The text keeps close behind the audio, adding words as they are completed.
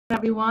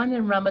Everyone,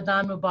 and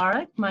Ramadan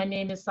Mubarak. My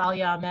name is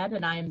Syed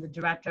and I am the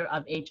Director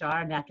of HR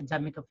and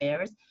Academic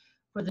Affairs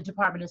for the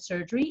Department of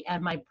Surgery,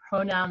 and my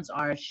pronouns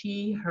are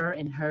she, her,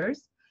 and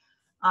hers.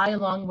 I,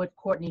 along with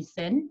Courtney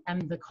Sin,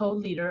 am the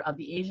co-leader of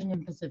the Asian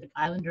and Pacific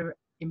Islander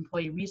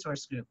Employee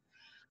Resource Group.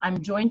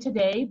 I'm joined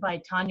today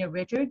by Tanya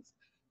Richards,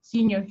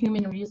 Senior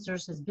Human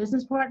Resources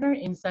Business Partner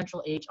in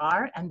Central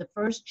HR and the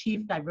first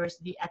Chief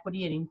Diversity,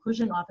 Equity, and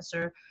Inclusion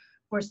Officer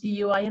for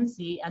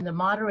CUIMC and the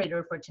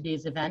moderator for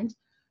today's event,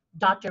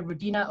 Dr.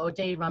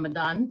 Odeh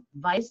Ramadan,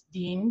 Vice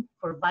Dean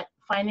for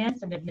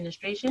Finance and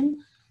Administration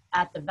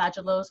at the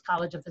Vagelos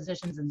College of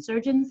Physicians and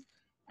Surgeons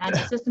and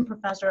Assistant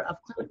Professor of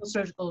Clinical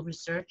Surgical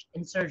Research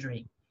in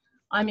Surgery.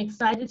 I'm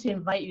excited to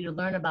invite you to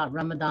learn about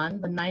Ramadan,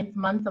 the 9th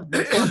month of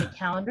the Islamic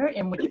calendar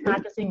in which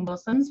practicing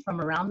Muslims from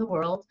around the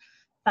world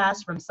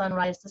fast from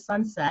sunrise to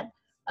sunset,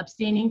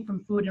 abstaining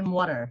from food and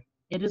water.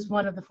 It is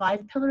one of the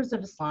 5 pillars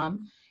of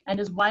Islam and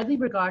is widely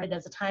regarded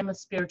as a time of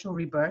spiritual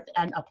rebirth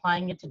and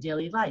applying it to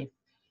daily life.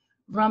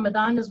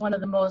 Ramadan is one of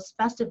the most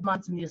festive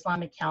months in the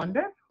Islamic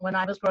calendar. When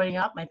I was growing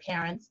up, my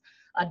parents,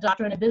 a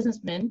doctor and a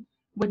businessman,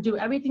 would do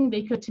everything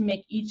they could to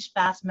make each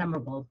fast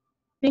memorable.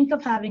 Think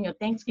of having a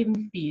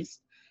Thanksgiving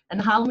feast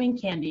and Halloween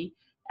candy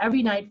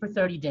every night for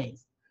 30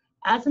 days.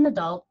 As an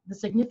adult, the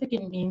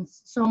significance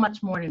means so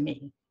much more to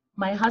me.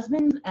 My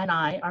husband and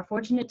I are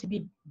fortunate to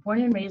be born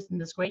and raised in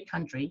this great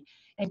country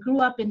and grew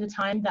up in the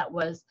time that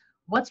was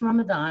what's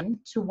Ramadan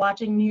to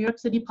watching New York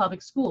City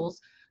public schools,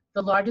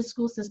 the largest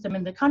school system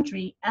in the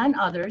country, and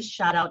others,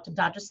 shout out to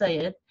Dr.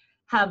 Syed,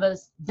 have a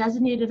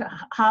designated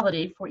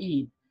holiday for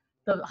Eid,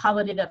 the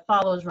holiday that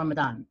follows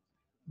Ramadan.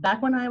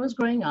 Back when I was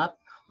growing up,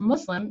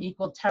 Muslim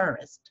equaled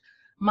terrorist.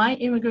 My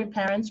immigrant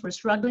parents were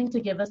struggling to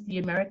give us the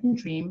American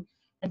dream,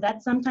 and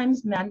that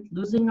sometimes meant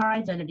losing our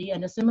identity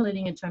and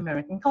assimilating into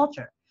American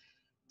culture.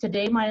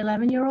 Today, my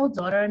 11-year-old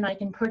daughter and I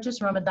can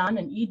purchase Ramadan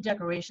and Eid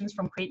decorations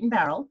from Crate &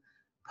 Barrel,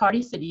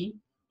 Party City,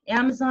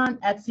 Amazon,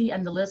 Etsy,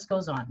 and the list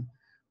goes on.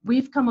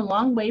 We've come a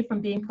long way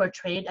from being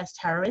portrayed as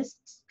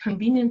terrorists,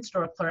 convenience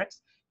store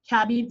clerks,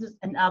 cabbies,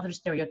 and other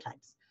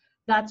stereotypes.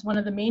 That's one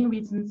of the main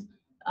reasons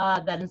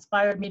that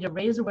inspired me to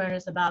raise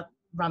awareness about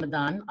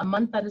Ramadan, a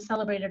month that is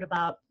celebrated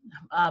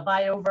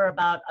by over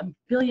about 1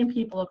 billion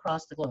people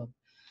across the globe.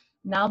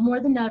 Now more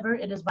than ever,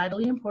 it is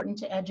vitally important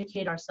to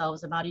educate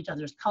ourselves about each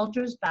other's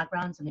cultures,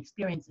 backgrounds, and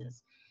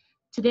experiences.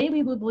 Today,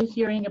 we will be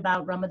hearing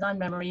about Ramadan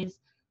memories,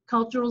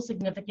 cultural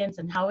significance,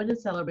 and how it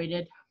is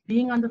celebrated,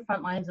 being on the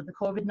front lines of the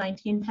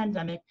COVID-19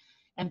 pandemic,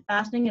 and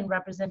fasting and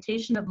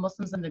representation of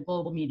Muslims in the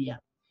global media.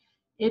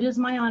 It is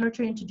my honor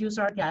to introduce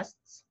our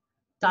guests,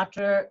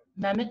 Dr.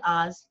 Mehmet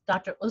Oz,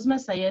 Dr. Azmat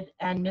Syed,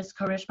 and Ms.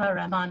 Karishma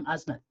Rehman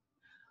Azmat.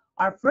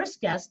 Our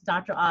first guest,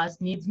 Dr. Oz,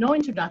 needs no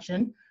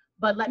introduction,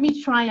 but let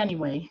me try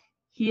anyway.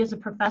 He is a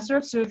professor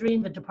of surgery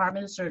in the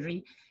Department of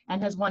Surgery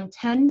and has won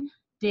 10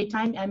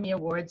 Daytime Emmy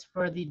Awards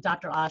for the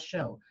Dr. Oz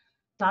show.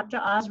 Dr.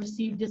 Oz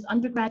received his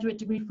undergraduate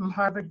degree from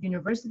Harvard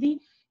University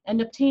and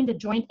obtained a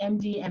joint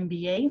MD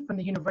MBA from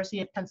the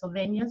University of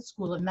Pennsylvania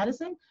School of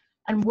Medicine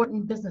and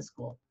Wharton Business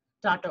School.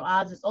 Dr.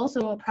 Oz is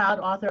also a proud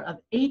author of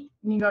 8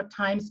 New York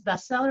Times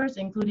bestsellers,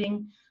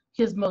 including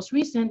his most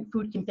recent,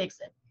 Food Can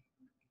Fix It.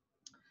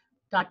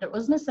 Dr.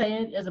 Azmat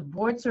Syed is a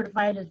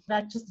board-certified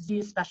infectious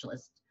disease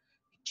specialist,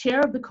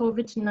 chair of the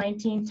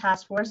COVID-19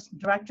 Task Force,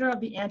 director of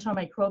the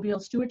Antimicrobial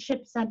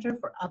Stewardship Center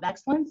of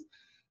Excellence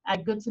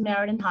at Good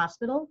Samaritan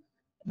Hospital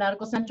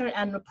Medical Center,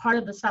 and a part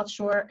of the South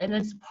Shore, and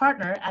is a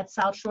partner at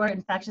South Shore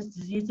Infectious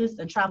Diseases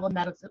and Travel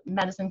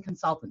Medicine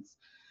Consultants.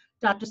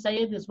 Dr.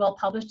 Syed is well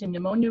published in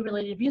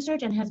pneumonia-related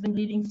research and has been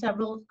leading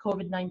several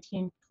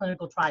COVID-19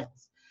 clinical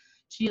trials.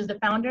 She is the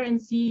founder and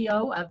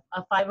CEO of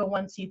a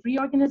 501c3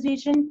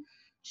 organization.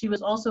 She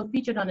was also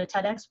featured on a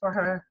TEDx for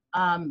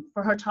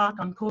her talk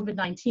on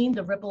COVID-19,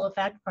 the ripple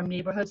effect from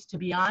neighborhoods to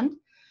beyond.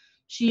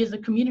 She is a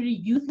community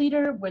youth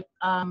leader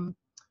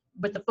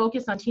with the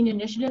focus on teen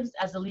initiatives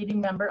as a leading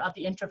member of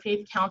the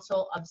Interfaith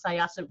Council of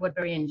Syosset,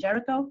 Woodbury, and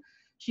Jericho.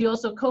 She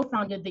also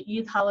co-founded the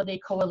Eid Holiday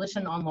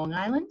Coalition on Long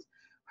Island.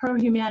 Her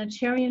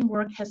humanitarian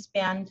work has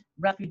spanned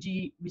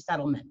refugee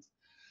resettlement.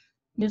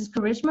 Ms.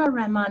 Karishma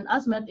Rehman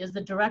Azmat is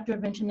the Director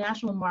of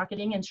International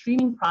Marketing and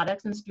Streaming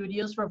Products and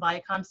Studios for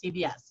Viacom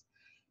CBS.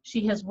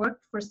 She has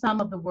worked for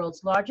some of the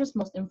world's largest,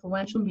 most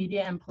influential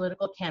media and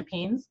political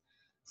campaigns: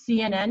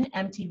 CNN,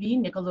 MTV,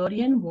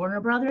 Nickelodeon,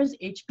 Warner Brothers,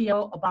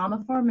 HBO,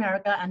 Obama for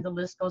America, and the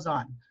list goes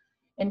on.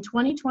 In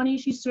 2020,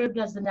 she served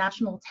as the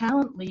national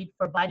talent lead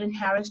for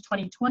Biden-Harris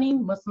 2020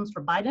 Muslims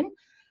for Biden,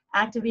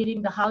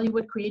 activating the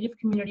Hollywood creative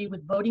community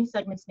with voting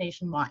segments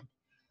nationwide.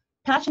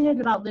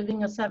 Passionate about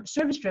living a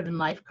service-driven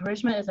life,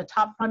 Karishma is a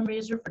top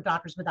fundraiser for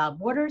Doctors Without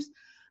Borders,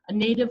 a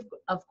native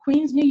of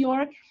Queens, New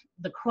York,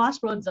 the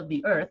crossroads of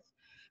the earth.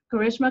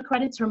 Karishma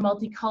credits her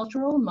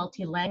multicultural,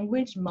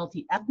 multi-language,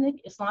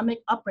 multi-ethnic Islamic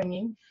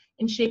upbringing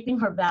in shaping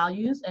her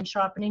values and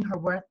sharpening her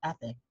work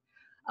ethic.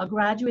 A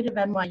graduate of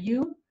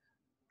NYU,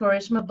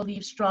 Karishma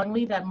believes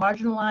strongly that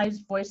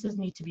marginalized voices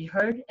need to be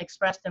heard,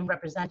 expressed, and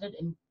represented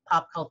in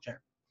pop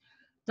culture.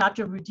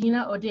 Dr. Rudi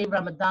Odeh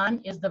Ramadan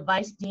is the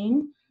Vice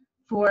Dean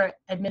for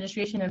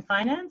Administration and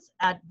Finance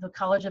at the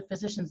College of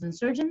Physicians and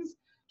Surgeons.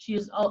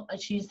 She's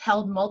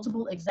held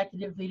multiple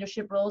executive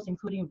leadership roles,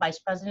 including Vice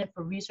President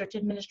for Research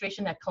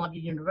Administration at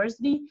Columbia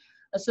University,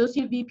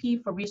 Associate VP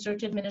for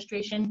Research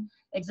Administration,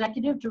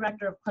 Executive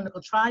Director of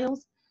Clinical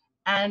Trials,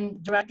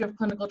 and Director of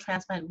Clinical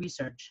Transplant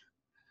Research.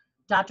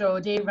 Dr.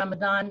 Odeh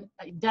Ramadan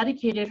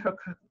dedicated her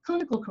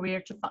clinical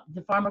career to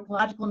the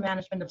pharmacological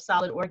management of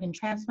solid organ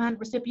transplant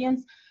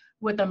recipients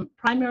with a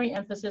primary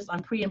emphasis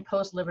on pre and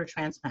post liver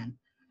transplant.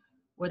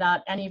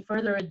 Without any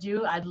further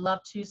ado, I'd love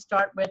to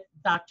start with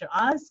Dr.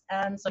 Oz,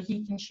 and so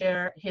he can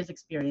share his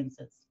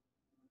experiences.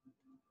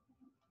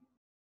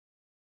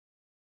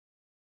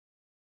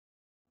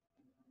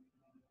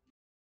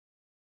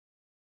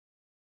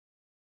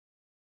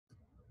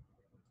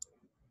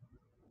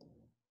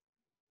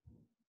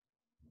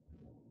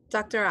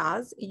 Dr.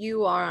 Oz,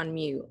 you are on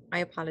mute. I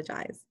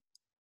apologize.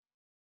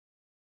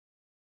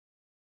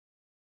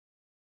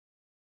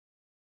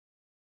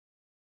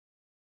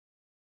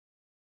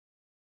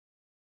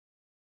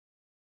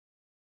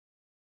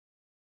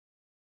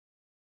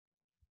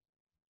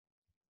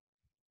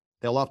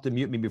 They'll have to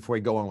mute me before I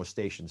go on with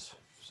stations.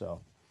 So.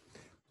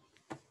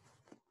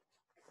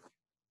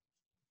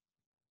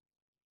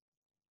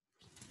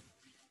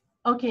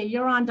 Okay,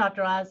 you're on,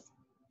 Dr. Oz.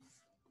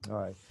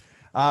 All right.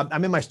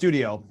 I'm in my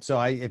studio, so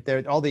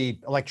all the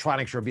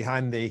electronics are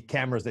behind the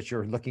cameras that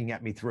you're looking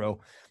at me through,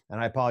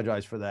 and I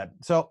apologize for that.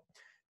 So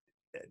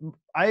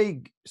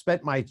I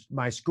spent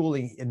my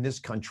schooling in this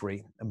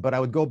country, but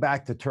I would go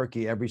back to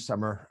Turkey every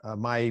summer.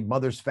 My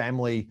mother's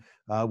family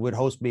would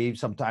host me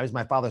sometimes,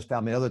 my father's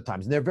family other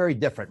times, and they're very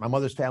different. My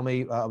mother's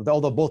family,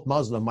 although both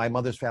Muslim, my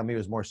mother's family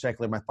was more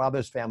secular. My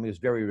father's family was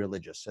very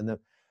religious, and the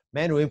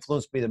man who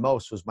influenced me the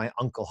most was my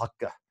uncle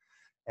Hakka,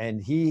 and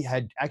he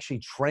had actually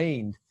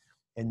trained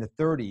in the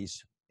 30s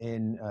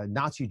in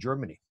Nazi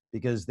Germany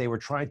because they were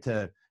trying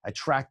to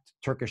attract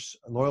Turkish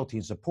loyalty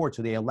and support.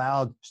 So they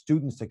allowed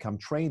students to come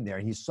train there.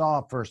 And he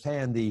saw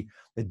firsthand the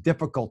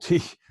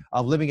difficulty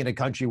of living in a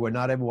country where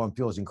not everyone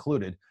feels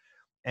included.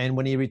 And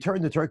when he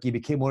returned to Turkey, he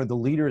became one of the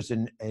leaders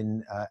in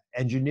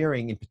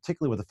engineering, in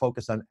particular with a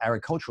focus on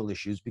agricultural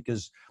issues,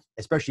 because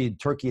especially in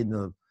Turkey in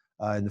the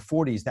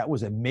 40s, that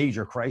was a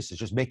major crisis,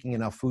 just making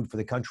enough food for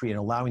the country and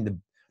allowing the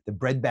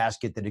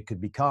breadbasket that it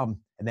could become,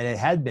 and that it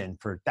had been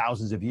for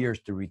thousands of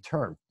years, to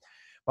return.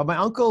 But my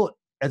uncle,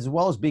 as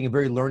well as being a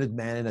very learned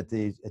man at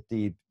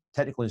the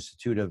Technical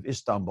Institute of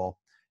Istanbul,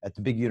 at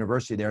the big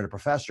university there, and a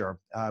professor,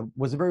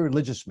 was a very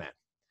religious man.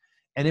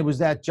 And it was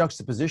that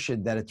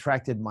juxtaposition that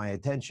attracted my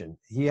attention.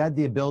 He had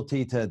the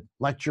ability to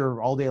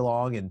lecture all day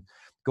long and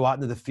go out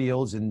into the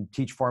fields and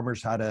teach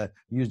farmers how to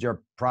use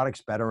their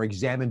products better, or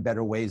examine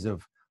better ways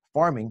of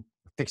farming,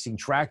 fixing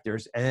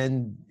tractors.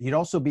 And he'd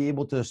also be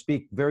able to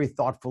speak very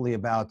thoughtfully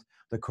about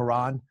the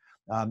Quran.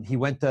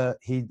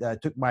 He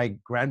took my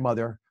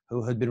grandmother,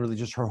 who had been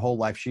religious her whole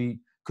life. She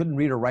couldn't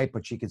read or write,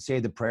 but she could say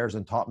the prayers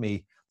and taught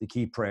me the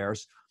key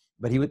prayers.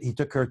 But he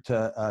took her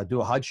to do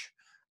a Hajj.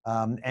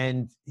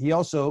 And he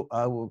also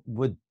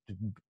would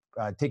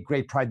take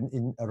great pride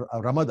in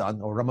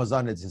Ramadan, or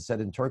Ramazan as it's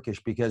said in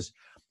Turkish, because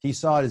he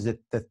saw it as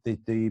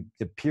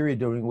the period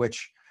during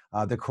which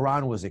the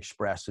Quran was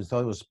expressed, and so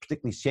it was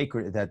particularly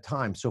sacred at that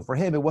time. So for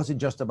him, it wasn't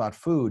just about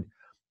food.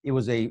 It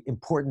was an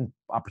important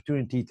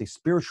opportunity to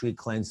spiritually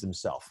cleanse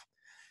himself.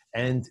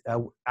 And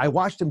I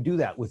watched him do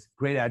that with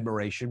great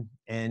admiration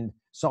and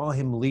saw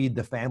him lead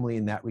the family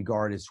in that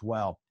regard as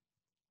well.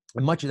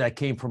 And much of that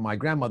came from my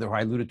grandmother, who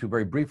I alluded to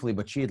very briefly,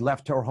 but she had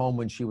left her home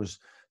when she was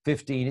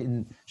 15,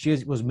 and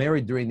she was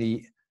married during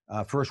the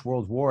First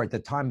World War. At the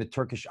time, the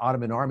Turkish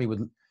Ottoman army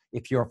would,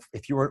 if you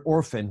were an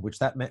orphan, which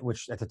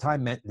at the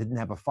time meant didn't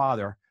have a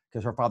father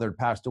because her father had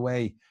passed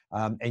away,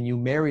 and you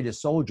married a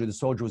soldier, the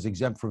soldier was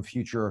exempt from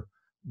future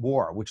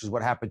war, which is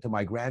what happened to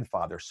my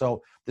grandfather.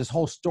 So this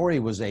whole story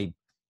was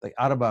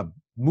out of a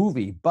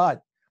movie,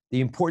 but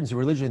the importance of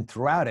religion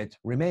throughout it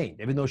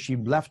remained. Even though she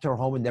left her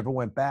home and never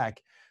went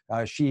back,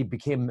 she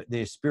became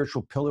the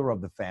spiritual pillar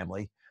of the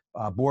family,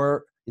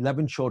 bore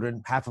 11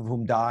 children, half of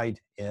whom died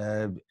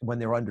when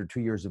they were under 2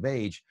 years of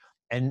age.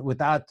 And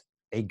without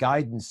a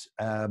guidance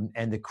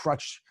and the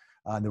crutch,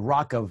 the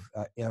rock of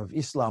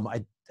Islam,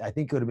 I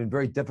think it would have been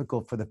very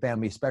difficult for the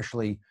family,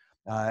 especially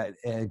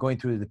going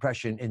through the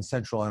depression in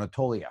central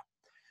Anatolia.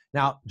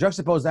 Now,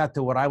 juxtapose that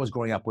to what I was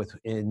growing up with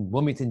in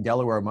Wilmington,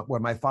 Delaware, where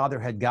my father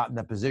had gotten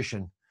a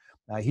position.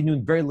 He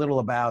knew very little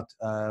about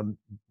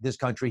this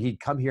country. He'd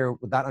come here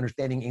without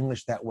understanding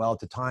English that well. At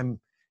the time,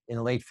 in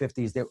the late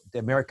 50s,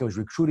 America was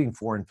recruiting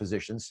foreign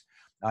physicians.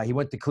 He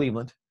went to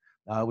Cleveland,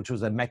 which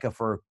was a mecca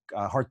for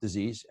heart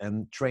disease,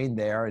 and trained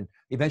there, and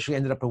eventually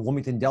ended up in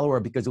Wilmington,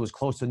 Delaware, because it was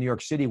close to New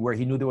York City, where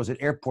he knew there was an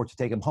airport to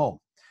take him home.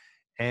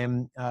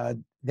 And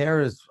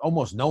there is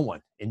almost no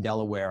one in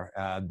Delaware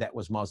that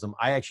was Muslim.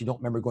 I actually don't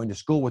remember going to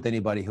school with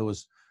anybody who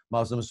was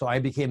Muslim, so I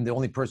became the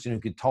only person who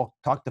could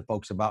talk to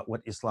folks about what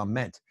Islam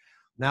meant.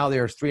 Now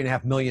there's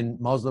 3.5 million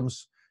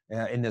Muslims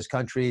in this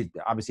country,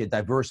 obviously a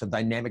diverse and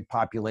dynamic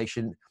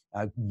population.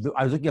 I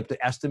was looking up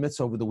the estimates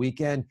over the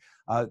weekend.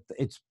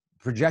 It's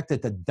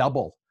projected to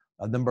double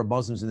number of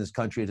Muslims in this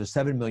country to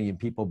 7 million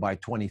people by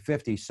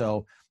 2050.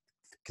 So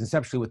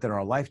conceptually within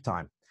our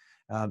lifetime.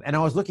 And I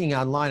was looking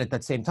online at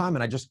that same time,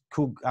 and I just,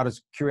 out of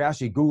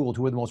curiosity, Googled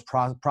who were the most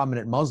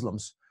prominent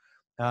Muslims.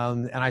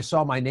 And I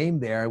saw my name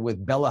there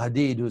with Bella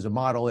Hadid, who's a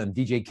model, and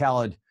DJ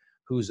Khaled,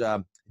 who's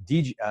a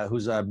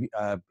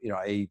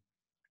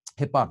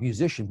hip hop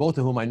musician, both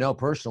of whom I know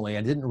personally.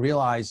 I didn't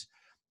realize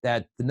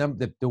that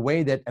the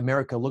way that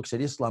America looks at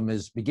Islam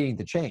is beginning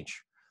to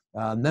change.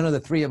 None of the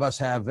three of us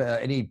have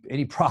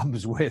any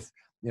problems with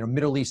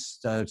Middle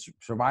East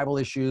survival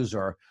issues,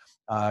 or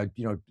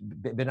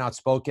been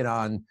outspoken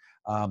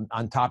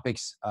on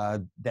topics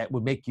that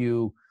would make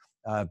you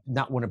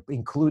not want to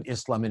include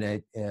Islam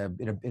in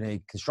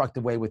a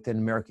constructive way within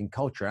American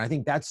culture. And I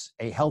think that's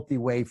a healthy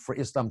way for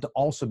Islam to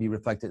also be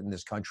reflected in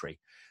this country.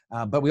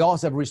 But we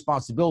also have a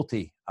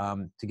responsibility,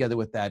 together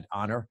with that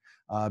honor,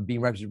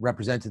 being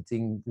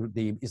representing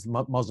the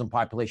Muslim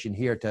population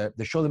here, to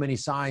show them many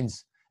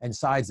signs and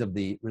sides of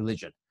the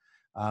religion.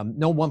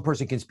 No one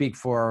person can speak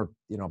for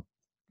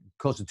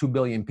close to 2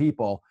 billion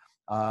people,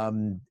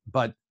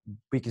 but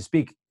we can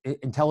speak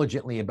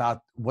intelligently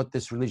about what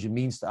this religion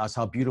means to us,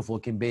 how beautiful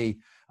it can be,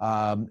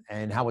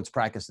 and how it's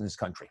practiced in this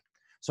country.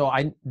 So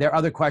there are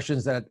other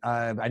questions that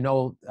I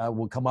know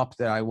will come up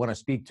that I want to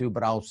speak to,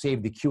 but I'll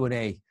save the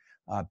Q&A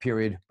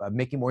period,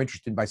 make you more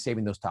interested by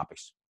saving those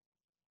topics.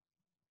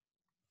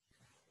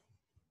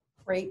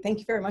 Great, thank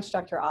you very much,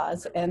 Dr.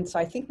 Oz. And so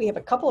I think we have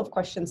a couple of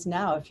questions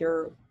now, if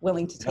you're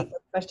willing to take those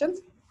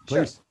questions.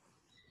 Please. Sure.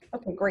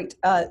 Okay, great.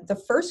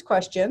 The first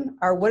question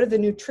are, what are the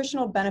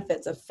nutritional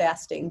benefits of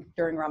fasting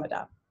during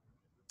Ramadan?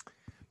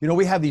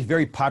 We have these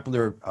very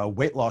popular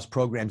weight loss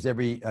programs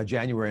every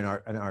January in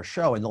our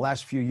show. In the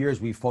last few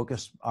years, we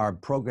focused our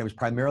programs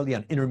primarily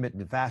on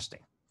intermittent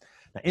fasting.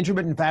 Now,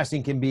 intermittent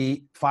fasting can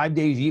be 5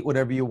 days, you eat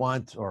whatever you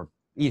want, or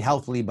eat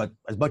healthily, but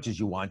as much as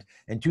you want,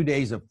 and 2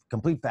 days of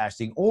complete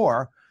fasting,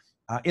 or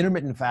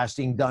intermittent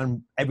fasting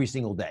done every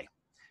single day.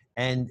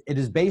 And it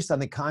is based on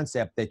the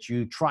concept that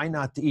you try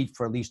not to eat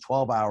for at least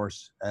 12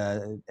 hours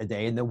a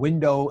day. And the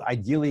window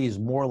ideally is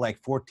more like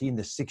 14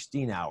 to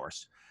 16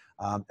 hours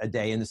a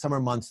day. In the summer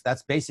months,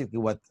 that's basically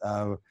what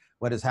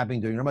is happening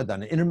during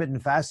Ramadan. And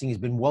intermittent fasting has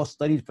been well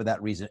studied for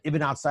that reason,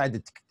 even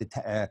outside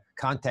the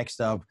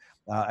context of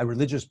a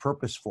religious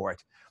purpose for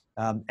it.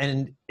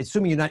 And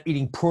assuming you're not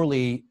eating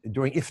poorly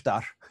during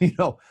iftar,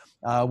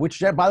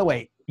 which, by the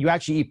way, you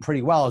actually eat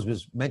pretty well, as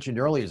was mentioned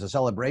earlier, as a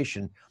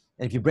celebration.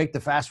 And if you break the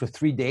fast with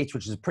 3 dates,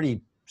 which is a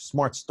pretty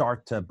smart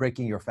start to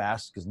breaking your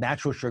fast, because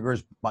natural sugar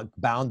is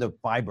bound to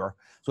fiber,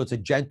 so it's a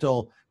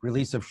gentle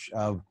release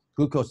of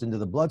glucose into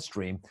the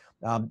bloodstream.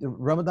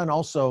 Ramadan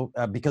also,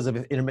 because of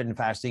intermittent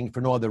fasting,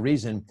 for no other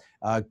reason,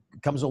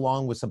 comes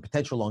along with some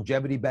potential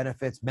longevity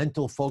benefits.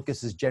 Mental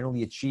focus is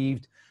generally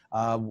achieved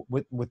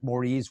with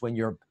more ease when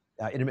you're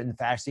intermittent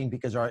fasting,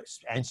 because our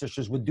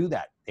ancestors would do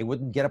that. They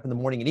wouldn't get up in the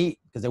morning and eat,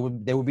 because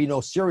there would be no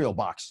cereal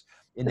box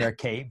in their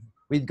cave.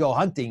 We'd go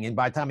hunting, and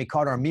by the time we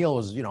caught our meal, it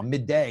was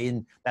midday,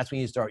 and that's when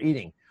you start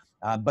eating.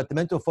 But the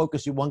mental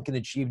focus one can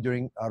achieve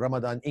during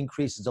Ramadan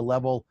increases the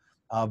level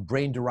of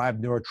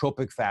brain-derived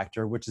neurotropic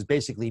factor, which is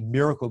basically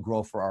miracle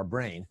growth for our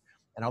brain,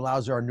 and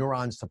allows our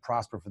neurons to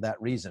prosper for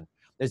that reason.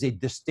 There's a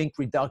distinct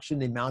reduction in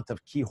the amount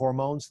of key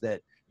hormones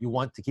that you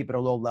want to keep at a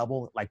low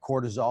level, like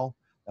cortisol,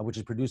 which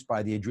is produced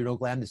by the adrenal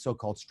gland, the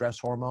so-called stress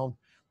hormone.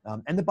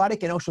 And the body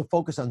can also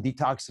focus on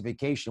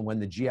detoxification when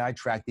the GI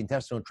tract, the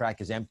intestinal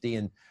tract, is empty,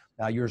 and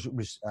you're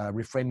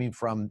refraining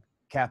from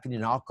caffeine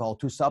and alcohol,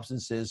 two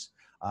substances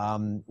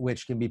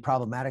which can be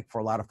problematic for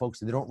a lot of folks.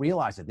 They don't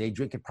realize it. They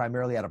drink it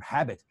primarily out of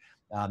habit,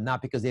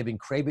 not because they even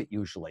crave it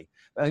usually.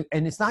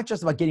 And it's not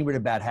just about getting rid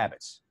of bad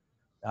habits.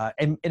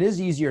 And it is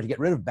easier to get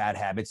rid of bad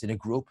habits in a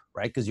group,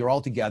 right? Because you're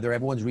all together.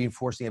 Everyone's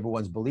reinforcing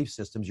everyone's belief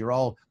systems. You're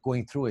all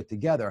going through it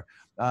together.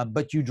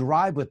 But you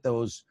derive with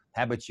those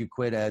habits you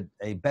quit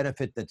a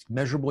benefit that's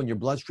measurable in your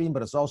bloodstream,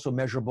 but it's also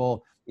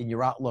measurable in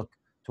your outlook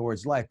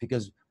towards life,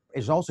 because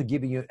it's also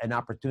giving you an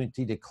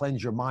opportunity to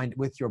cleanse your mind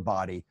with your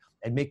body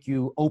and make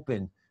you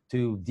open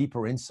to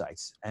deeper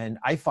insights. And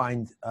I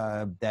find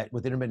that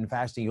with intermittent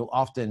fasting, you'll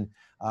often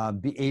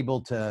be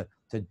able to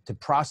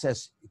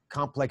process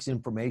complex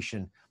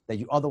information that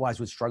you otherwise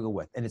would struggle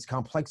with. And it's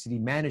complexity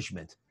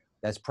management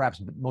that's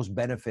perhaps most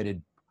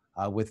benefited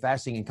with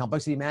fasting. And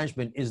complexity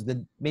management is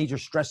the major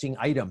stressing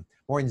item,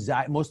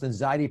 most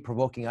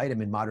anxiety-provoking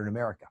item in modern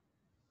America.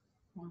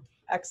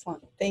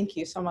 Excellent. Thank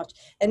you so much.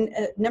 And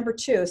number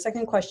two,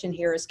 second question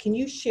here is, can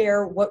you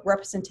share what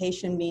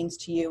representation means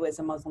to you as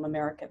a Muslim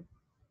American?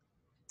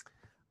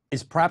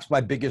 It's perhaps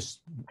my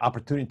biggest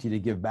opportunity to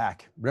give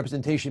back.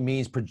 Representation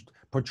means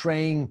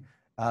portraying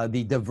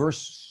the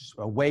diverse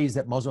ways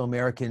that Muslim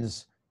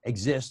Americans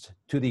exist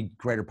to the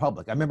greater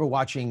public. I remember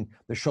watching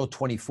the show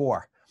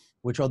 24,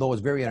 which, although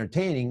was very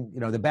entertaining,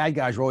 the bad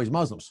guys were always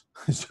Muslims.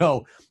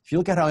 So if you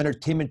look at how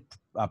entertainment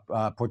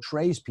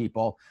portrays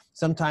people,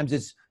 sometimes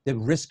it's the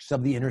risks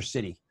of the inner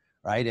city,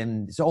 right?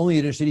 And it's only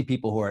inner city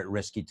people who are at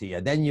risk to you.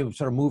 Then you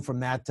sort of move from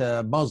that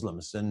to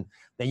Muslims, and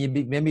then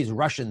maybe it's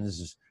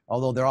Russians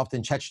although they're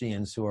often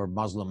Chechens who are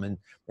Muslim. And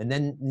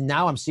then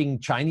now I'm seeing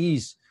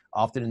Chinese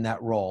often in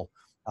that role.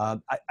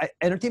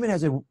 Entertainment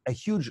has a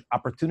huge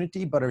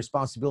opportunity, but a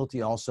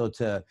responsibility also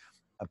to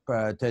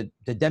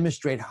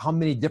demonstrate how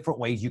many different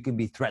ways you can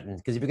be threatened.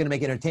 Because if you're going to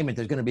make entertainment,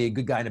 there's going to be a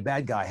good guy and a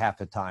bad guy half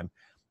the time.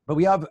 But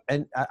we have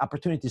an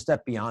opportunity to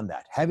step beyond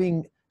that.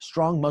 Having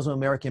strong Muslim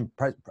American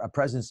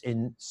presence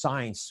in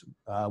science,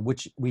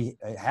 which we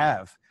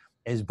have,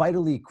 is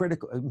vitally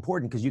critical,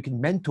 important, because you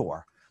can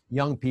mentor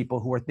young people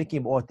who are thinking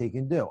about what they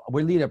can do.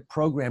 We lead a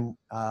program,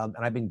 and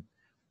I've been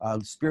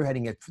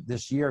spearheading it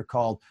this year,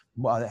 called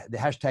the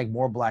hashtag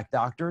More Black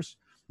Doctors.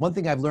 One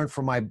thing I've learned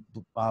from my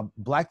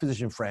Black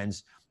physician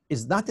friends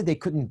is not that they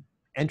couldn't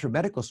enter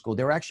medical school.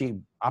 There were actually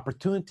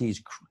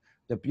opportunities,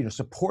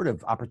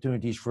 supportive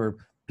opportunities for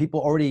people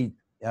already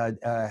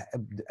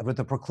with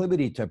the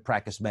proclivity to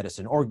practice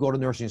medicine or go to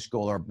nursing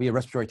school or be a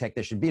respiratory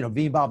technician, be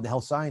involved in the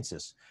health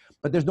sciences.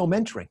 But there's no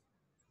mentoring.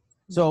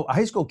 So a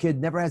high school kid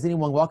never has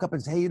anyone walk up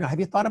and say, hey, have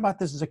you thought about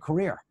this as a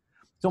career?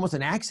 It's almost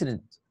an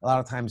accident a lot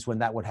of times when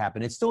that would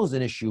happen. It still is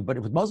an issue, but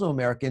with Muslim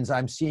Americans,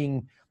 I'm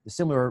seeing the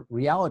similar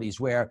realities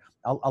where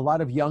a lot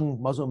of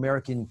young Muslim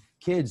American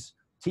kids,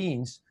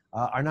 teens,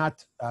 are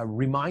not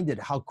reminded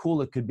how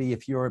cool it could be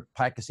if you're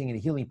practicing in a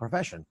healing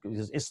profession,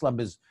 because Islam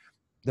has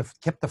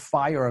kept the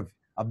fire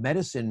of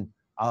medicine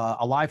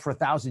alive for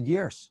 1,000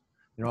 years.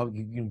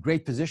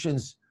 Great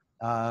physicians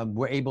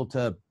were able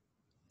to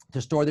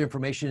store their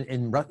information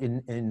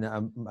in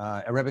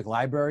Arabic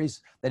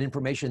libraries. That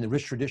information, the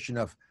rich tradition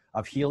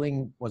of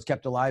healing, was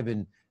kept alive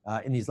in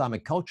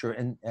Islamic culture,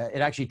 and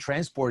it actually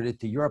transported it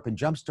to Europe and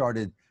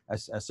jump-started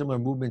similar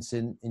movements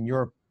in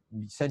Europe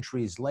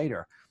centuries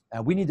later.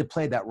 We need to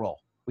play that role.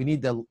 We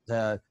need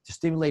to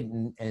stimulate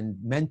and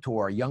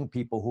mentor young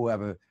people who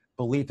have a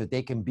belief that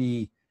they can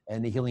be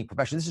in the healing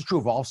profession. This is true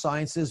of all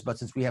sciences, but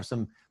since we have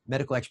some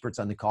medical experts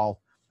on the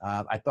call,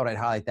 I thought I'd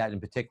highlight that in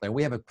particular.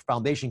 We have a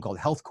foundation called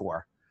Health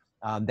Corps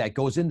that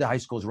goes into high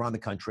schools around the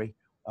country.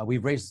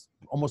 We've raised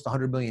almost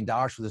 $100 million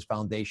for this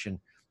foundation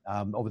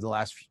over the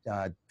last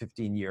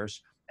 15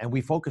 years. And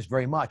we focus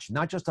very much,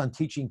 not just on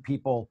teaching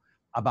people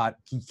about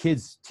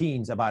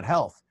teens about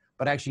health,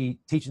 but actually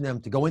teaching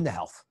them to go into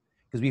health.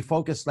 Because we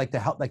focus like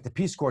the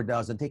Peace Corps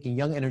does on taking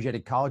young,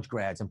 energetic college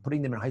grads and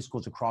putting them in high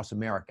schools across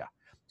America.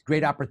 It's a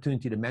great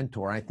opportunity to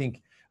mentor. And I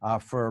think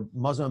for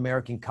Muslim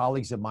American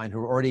colleagues of mine who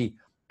are already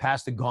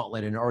past the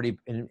gauntlet and already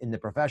in the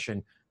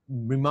profession,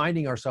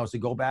 reminding ourselves to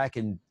go back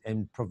and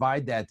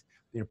provide that,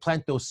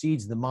 plant those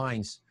seeds in the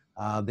minds,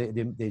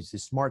 the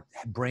smart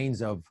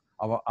brains of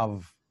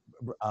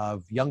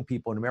young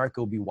people in America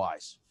will be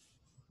wise.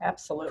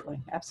 Absolutely.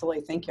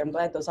 Absolutely. Thank you. I'm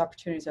glad those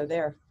opportunities are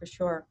there for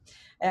sure.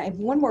 And I have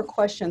one more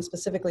question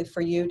specifically for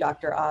you,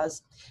 Dr.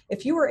 Oz.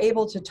 If you were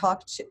able to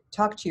talk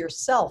to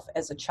yourself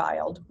as a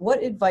child,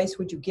 what advice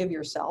would you give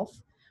yourself,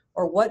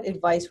 or what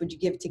advice would you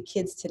give to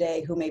kids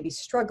today who may be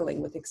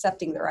struggling with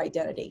accepting their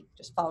identity?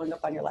 Just following up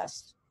on your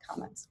last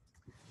comments.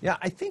 Yeah,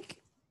 I think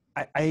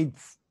I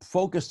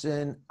focused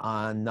in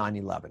on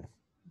 9/11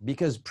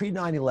 because pre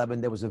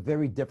 9/11 there was a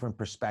very different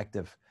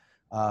perspective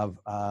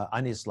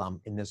on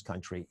Islam in this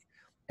country.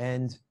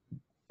 And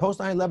post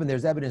 9/11,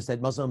 there's evidence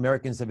that Muslim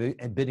Americans have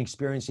been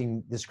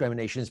experiencing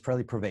discrimination. It's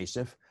fairly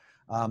pervasive.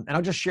 And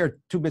I'll just share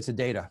 2 bits of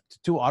data,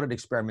 2 audit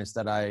experiments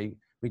that I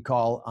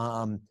recall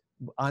on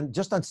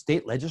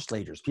state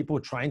legislators, people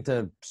trying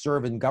to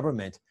serve in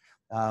government.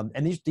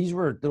 And these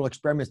were little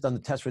experiments done to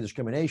test for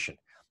discrimination.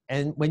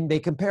 And when they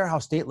compare how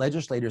state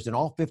legislators in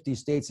all 50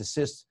 states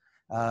assist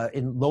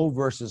in low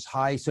versus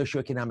high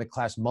socioeconomic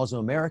class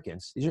Muslim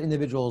Americans, these are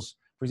individuals,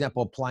 for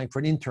example, applying for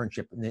an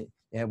internship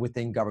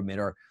within government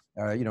or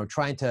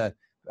trying to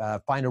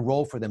find a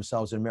role for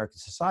themselves in American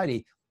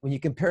society. When you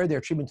compare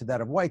their treatment to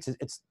that of whites,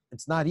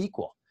 it's not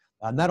equal.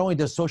 Not only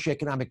does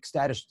socioeconomic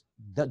status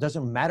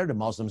doesn't matter to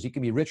Muslims, you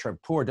can be rich or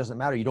poor, it doesn't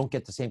matter, you don't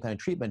get the same kind of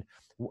treatment.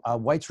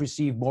 Whites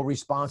receive more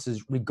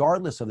responses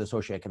regardless of the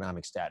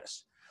socioeconomic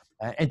status.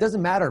 It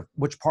doesn't matter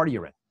which party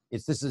you're in.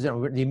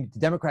 The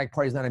Democratic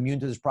Party is not immune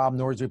to this problem,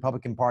 nor is the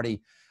Republican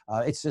Party.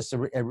 It's just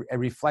a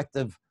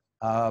reflective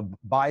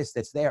bias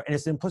that's there, and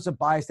it's an implicit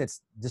bias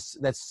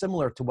that's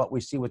similar to what we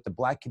see with the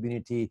Black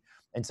community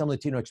and some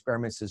Latino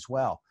experiments as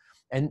well.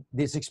 And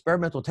this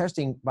experimental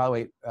testing, by the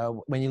way,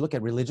 when you look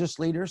at religious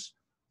leaders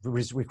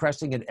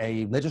requesting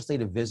a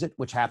legislative visit,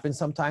 which happens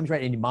sometimes,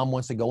 right? And imam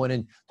wants to go in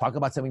and talk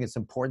about something that's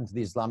important to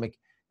the Islamic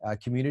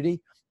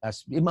community.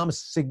 Imam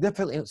is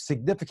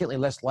significantly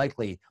less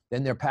likely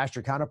than their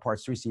pastor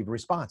counterparts to receive a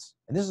response.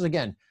 And this is,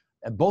 again,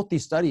 both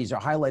these studies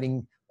are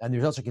highlighting, and the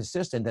results are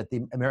consistent, that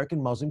the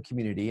American Muslim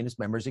community and its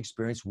members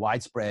experience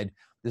widespread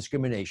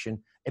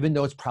discrimination, even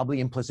though it's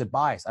probably implicit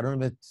bias. I don't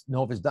even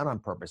know if it's done on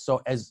purpose.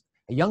 So as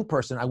a young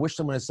person, I wish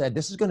someone had said,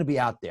 this is going to be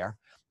out there.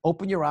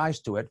 Open your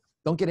eyes to it.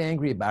 Don't get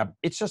angry about it.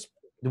 It's just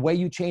the way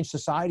you change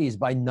society is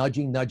by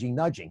nudging,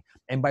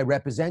 and by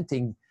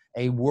representing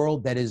a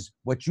world that is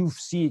what you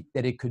see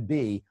that it could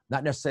be,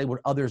 not necessarily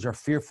what others are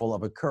fearful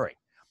of occurring.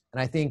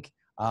 And I think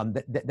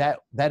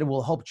that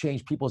will help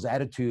change people's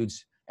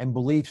attitudes and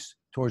beliefs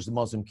towards the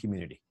Muslim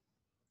community.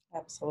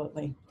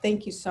 Absolutely.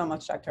 Thank you so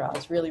much, Dr.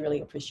 Oz. Really,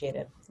 really appreciate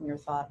it and your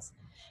thoughts.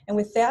 And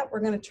with that,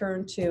 we're going to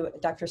turn to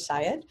Dr.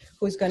 Syed,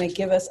 who's going to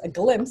give us a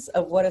glimpse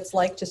of what it's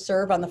like to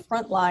serve on the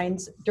front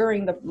lines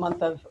during the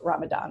month of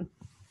Ramadan.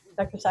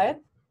 Dr. Syed?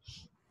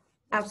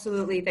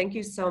 Absolutely. Thank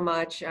you so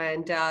much.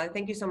 And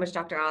thank you so much,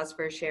 Dr. Oz,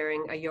 for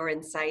sharing your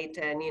insight.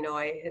 And,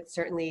 I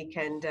certainly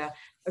can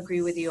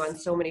agree with you on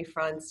so many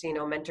fronts.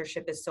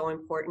 Mentorship is so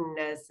important.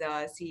 As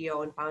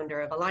CEO and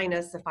founder of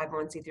Alinus, a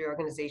 501c3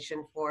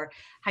 organization for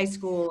high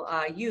school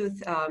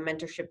youth.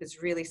 Mentorship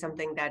is really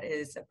something that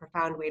is a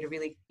profound way to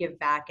really give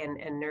back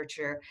and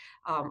nurture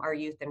our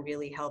youth and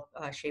really help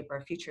shape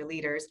our future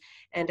leaders.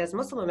 And as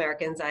Muslim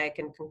Americans, I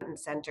can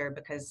center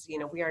because,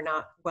 we are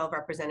not well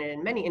represented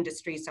in many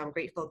industries. So I'm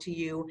grateful to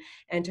you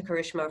and to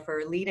Karishma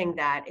for leading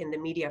that in the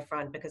media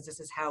front, because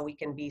this is how we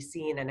can be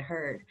seen and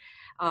heard.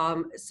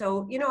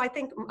 I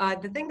think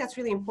the thing that's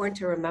really important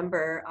to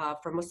remember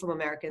for Muslim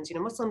Americans,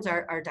 Muslims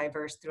are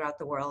diverse throughout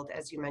the world,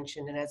 as you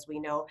mentioned, and as we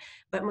know,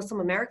 but Muslim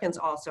Americans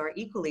also are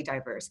equally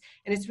diverse.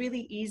 And it's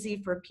really easy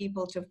for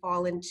people to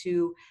fall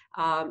into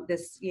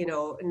this,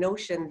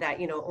 notion that,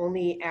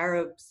 only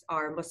Arabs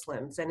are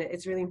Muslims. And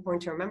it's really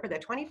important to remember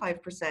that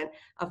 25%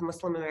 of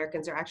Muslim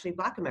Americans are actually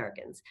Black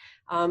Americans.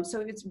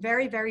 So it's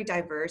very, very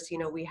diverse.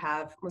 We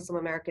have Muslim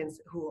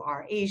Americans who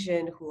are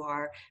Asian, who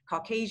are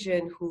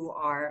Caucasian, who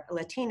are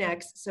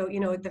Latinx. So,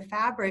 the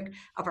fabric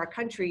of our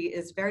country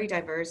is very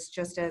diverse,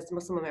 just as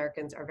Muslim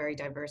Americans are very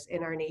diverse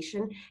in our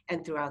nation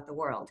and throughout the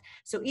world.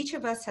 So each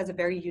of us has a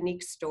very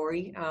unique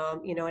story,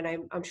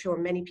 and I'm sure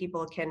many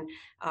people can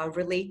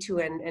relate to,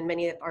 and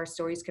many of our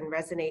stories can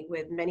resonate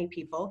with many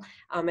people.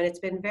 And it's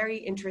been very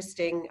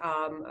interesting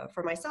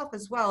for myself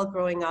as well,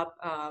 growing up,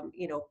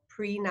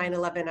 pre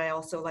 9/11. I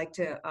also like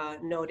to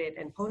note it,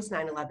 and post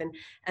 9/11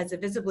 as a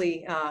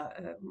visibly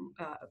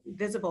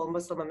visible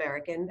Muslim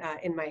American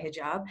in my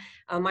hijab.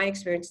 My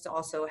experiences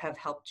also have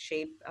helped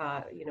shape,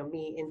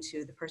 me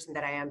into the person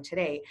that I am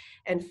today.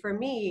 And for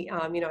me,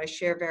 I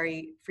share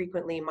very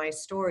frequently my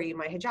story,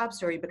 my hijab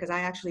story, because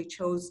I actually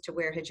chose to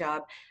wear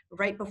hijab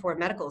right before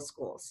medical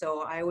school.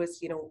 So I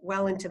was,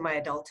 well into my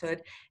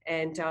adulthood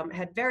and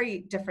had very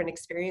different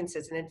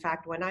experiences. And in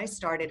fact, when I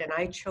started and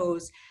I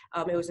chose,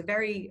 it was a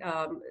very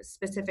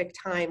specific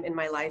time in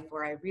my life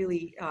where I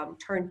really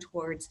turned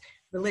towards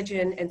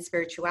religion and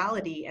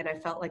spirituality. And I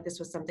felt like this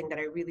was something that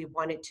I really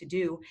wanted to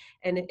do.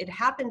 And it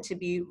happened to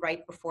be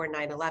right before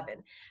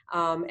 9/11.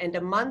 And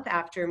a month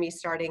after me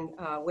starting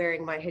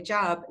wearing my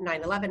hijab,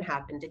 9/11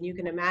 happened. And you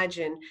can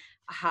imagine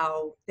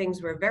how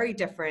things were very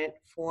different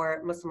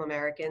for Muslim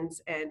Americans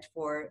and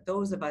for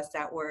those of us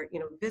that were,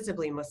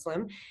 visibly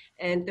Muslim.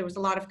 And there was a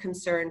lot of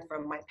concern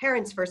from my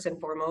parents, first and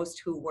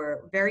foremost, who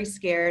were very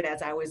scared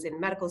as I was in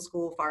medical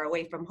school, far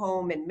away from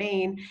home in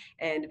Maine,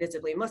 and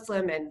visibly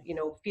Muslim, and,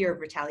 fear of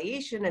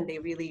retaliation. And they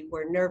really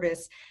were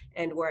nervous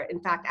and were, in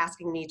fact,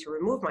 asking me to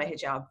remove my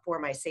hijab for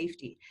my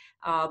safety.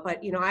 But,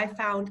 I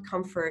found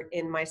comfort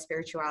in my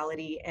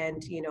spirituality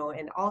and,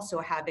 and also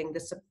having the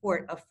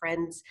support of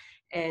friends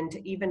and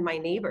even my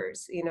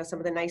neighbors. Some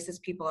of the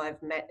nicest people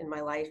I've met in my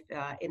life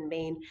in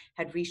Maine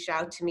had reached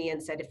out to me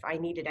and said if I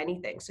needed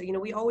anything. So,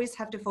 we always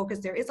have to focus.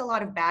 There is a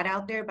lot of bad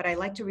out there, but I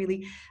like to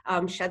really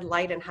shed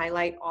light and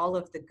highlight all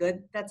of the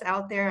good that's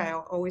out there. I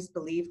always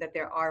believe that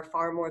there are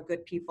far more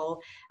good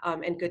people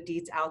and good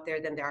deeds out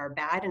there than there are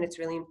bad. And it's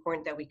really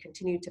important that we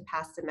continue to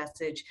pass the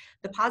message,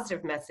 the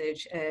positive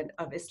message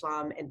of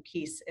Islam and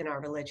peace in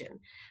our religion.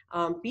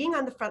 Being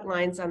on the front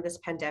lines on this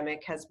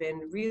pandemic has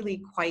been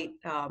really quite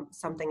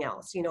something else.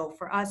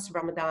 For us,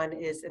 Ramadan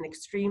is an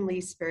extremely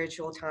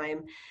spiritual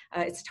time.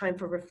 It's a time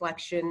for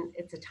reflection.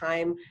 It's a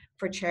time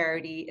for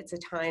charity. It's a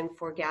time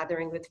for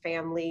gathering with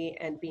family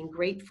and being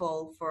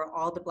grateful for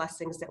all the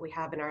blessings that we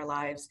have in our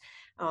lives.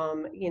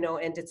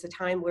 And it's a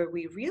time where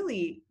we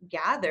really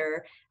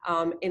gather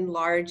in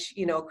large,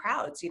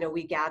 crowds.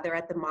 We gather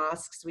at the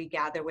mosques, we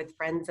gather with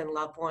friends and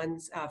loved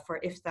ones for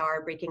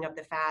iftar, breaking up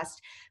the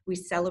fast. We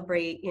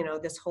celebrate,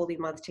 this holy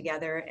month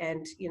together.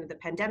 And, the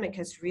pandemic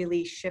has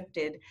really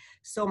shifted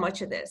so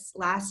much of this.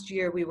 Last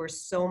year, we were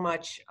so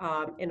much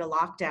in a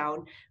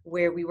lockdown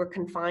where we were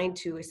confined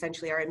to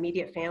essentially our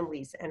immediate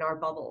families and our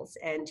bubbles.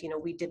 And,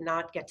 we did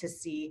not get to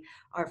see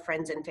our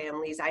friends and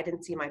families. I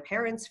didn't see my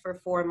parents for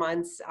 4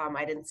 months.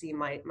 I didn't see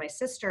my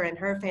sister and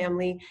her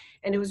family.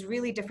 And it was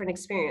really different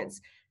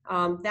experience.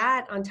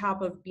 That on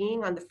top of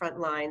being on the front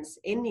lines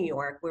in New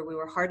York, where we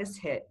were hardest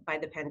hit by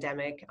the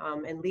pandemic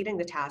and leading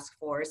the task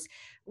force,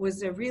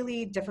 was a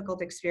really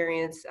difficult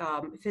experience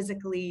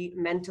physically,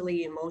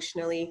 mentally,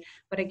 emotionally.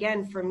 But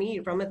again, for me,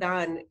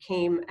 Ramadan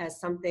came as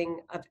something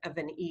of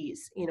an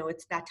ease.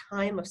 It's that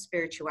time of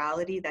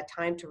spirituality, that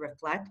time to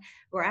reflect,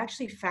 where I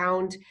actually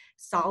found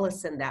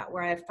solace in that,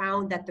 where I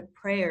found that the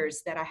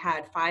prayers that I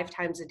had 5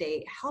 times a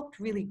day helped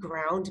really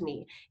ground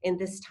me in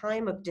this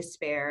time of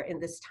despair, in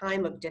this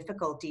time of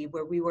difficulty. difficulty,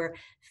 where we were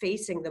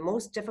facing the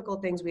most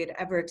difficult things we had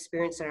ever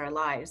experienced in our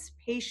lives.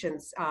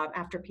 Patients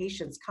after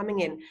patients coming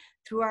in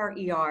through our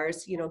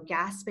ERs,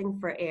 gasping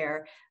for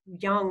air,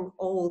 young,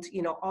 old,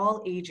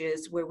 all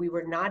ages, where we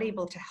were not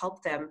able to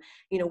help them.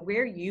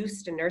 We're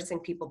used to nursing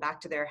people back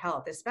to their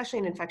health, especially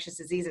in infectious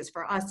diseases.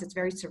 For us, it's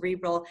very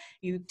cerebral.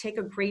 You take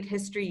a great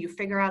history, you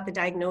figure out the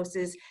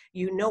diagnosis,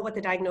 you know what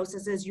the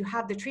diagnosis is, you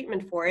have the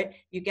treatment for it,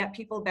 you get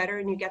people better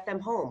and you get them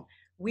home.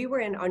 We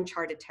were in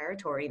uncharted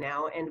territory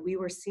now, and we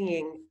were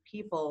seeing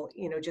people,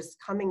 just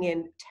coming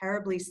in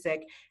terribly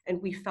sick,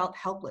 and we felt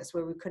helpless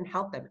where we couldn't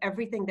help them.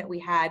 Everything that we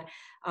had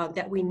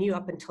that we knew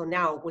up until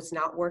now was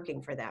not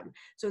working for them.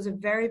 So it was a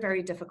very,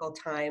 very difficult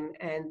time.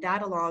 And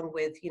that, along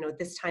with,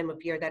 this time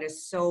of year that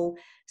is so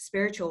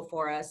spiritual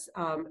for us,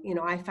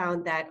 I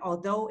found that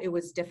although it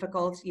was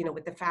difficult,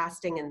 with the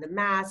fasting and the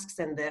masks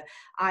and the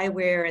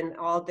eyewear and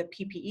all the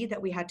PPE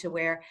that we had to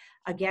wear,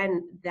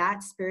 again,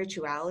 that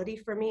spirituality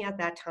for me at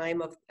that time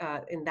of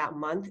in that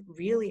month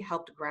really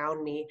helped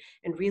ground me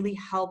and really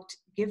helped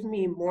give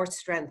me more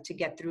strength to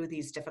get through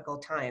these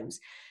difficult times.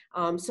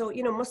 So,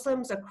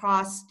 Muslims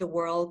across the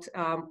world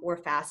were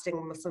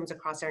fasting. Muslims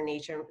across our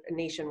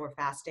nation were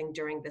fasting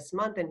during this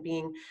month and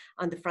being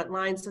on the front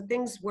lines. So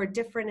things were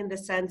different in the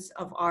sense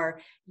of our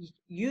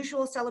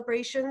usual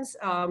celebrations,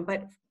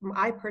 but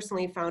I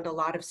personally found a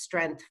lot of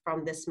strength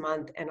from this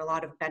month and a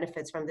lot of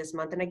benefits from this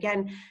month. And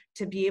again,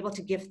 to be able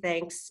to give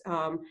thanks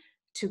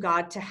to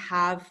God, to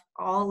have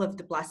all of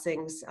the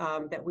blessings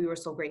that we were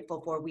so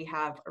grateful for. We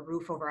have a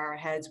roof over our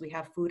heads, we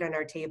have food on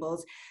our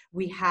tables,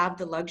 we have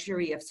the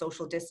luxury of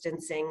social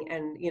distancing,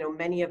 and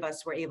many of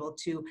us were able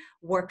to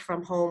work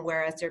from home,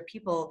 whereas there are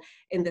people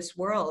in this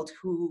world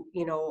who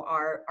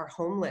are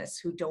homeless,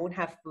 who don't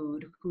have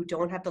food, who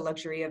don't have the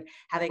luxury of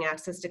having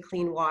access to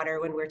clean water.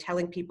 When we're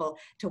telling people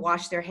to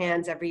wash their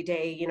hands every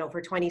day,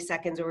 for 20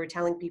 seconds, or we're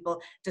telling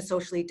people to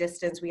socially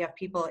distance, we have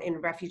people in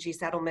refugee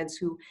settlements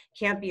who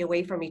can't be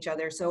away from each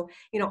other. So,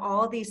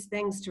 all these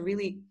things to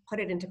really put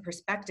it into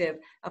perspective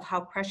of how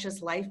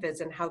precious life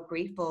is and how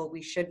grateful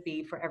we should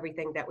be for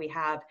everything that we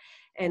have.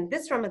 And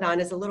this Ramadan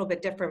is a little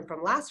bit different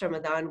from last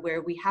Ramadan,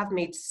 where we have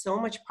made so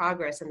much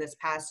progress in this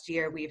past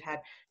year. We've had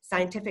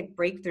scientific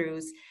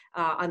breakthroughs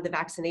on the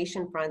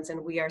vaccination fronts,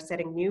 and we are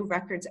setting new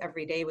records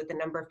every day with the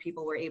number of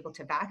people we're able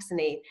to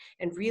vaccinate.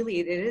 And really,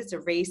 it is a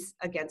race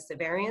against the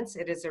variants.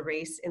 It is a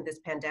race in this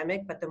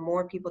pandemic, but the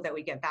more people that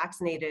we get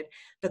vaccinated,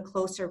 the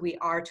closer we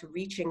are to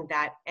reaching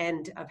that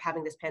end of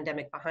having this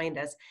pandemic behind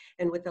us.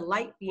 And with the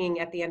light being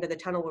at the end of the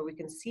tunnel, where we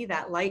can see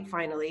that light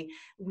finally,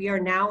 we are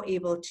now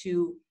able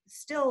to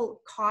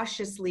still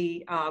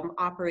cautiously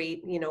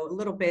operate, a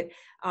little bit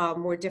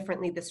more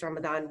differently this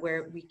Ramadan,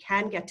 where we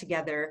can get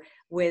together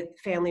with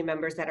family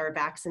members that are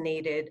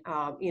vaccinated,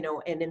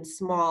 and in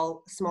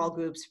small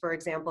groups. For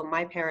example,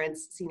 my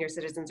parents, senior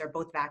citizens, are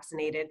both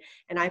vaccinated,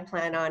 and I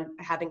plan on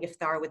having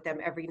iftar with them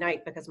every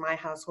night because my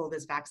household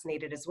is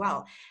vaccinated as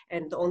well.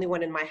 And the only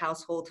one in my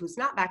household who's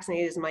not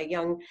vaccinated is my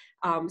young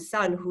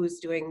son, who's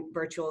doing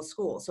virtual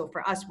school. So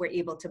for us, we're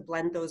able to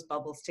blend those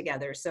bubbles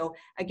together. So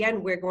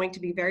again, we're going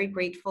to be very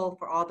grateful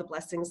for all the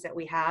blessings that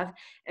we have.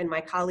 And my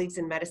colleagues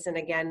in medicine,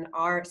 again,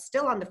 are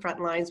still on the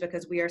front lines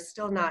because we are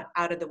still not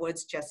out of the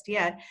woods just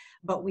yet,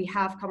 but we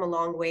have come a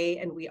long way,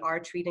 and we are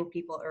treating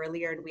people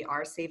earlier, and we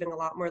are saving a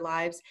lot more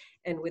lives.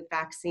 And with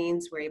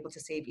vaccines, we're able to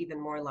save even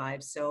more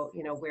lives. So,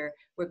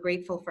 we're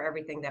grateful for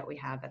everything that we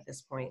have at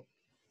this point.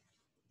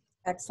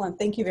 Excellent.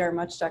 Thank you very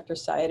much, Dr.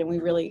 Syed. And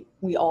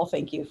we all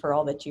thank you for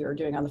all that you are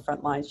doing on the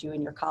front lines, you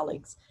and your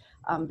colleagues.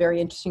 Very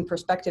interesting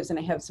perspectives. And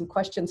I have some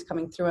questions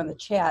coming through on the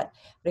chat.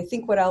 But I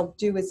think what I'll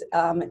do is,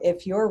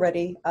 if you're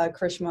ready,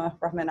 Karishma,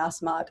 Rehman,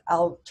 Azmat,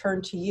 I'll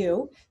turn to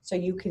you so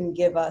you can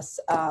give us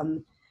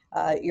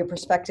your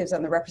perspectives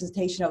on the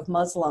representation of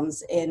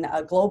Muslims in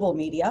global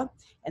media.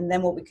 And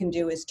then what we can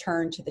do is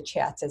turn to the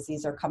chats as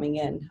these are coming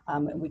in,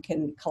 and we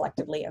can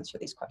collectively answer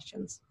these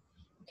questions.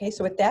 Okay,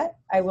 so with that,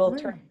 I will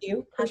turn to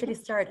you. Happy to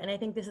start. And I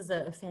think this is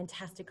a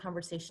fantastic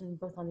conversation,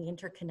 both on the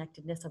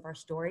interconnectedness of our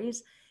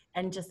stories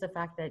and just the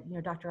fact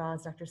that, Dr.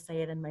 Oz, Dr.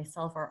 Syed, and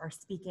myself are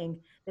speaking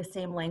the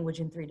same language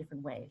in 3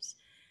 different ways.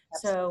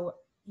 Absolutely. So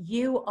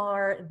you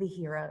are the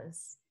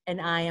heroes and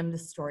I am the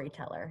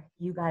storyteller.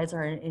 You guys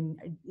are in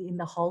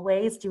the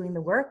hallways doing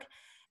the work,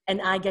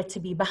 and I get to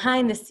be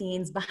behind the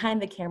scenes,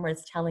 behind the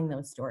cameras, telling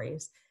those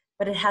stories.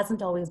 But it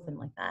hasn't always been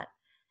like that.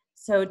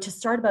 So to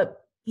start about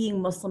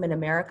being Muslim in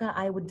America,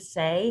 I would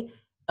say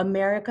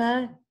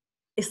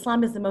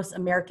Islam is the most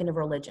American of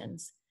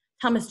religions.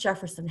 Thomas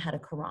Jefferson had a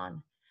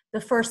Quran.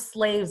 The first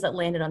slaves that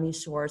landed on these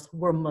shores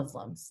were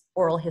Muslims.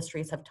 Oral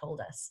histories have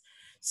told us.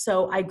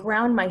 So I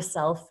ground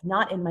myself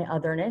not in my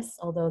otherness,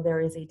 although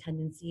there is a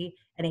tendency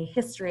and a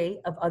history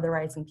of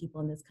otherizing people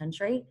in this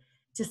country,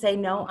 to say,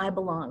 no, I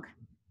belong.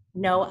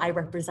 No, I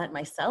represent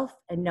myself,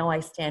 and no,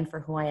 I stand for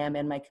who I am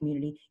in my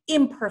community,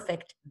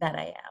 imperfect that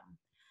I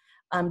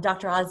am.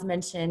 Dr. Oz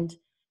mentioned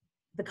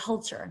the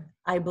culture.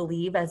 I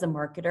believe as a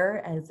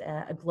marketer, as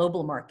a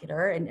global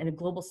marketer and a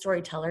global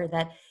storyteller,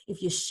 that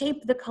if you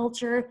shape the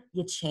culture,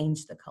 you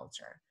change the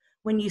culture.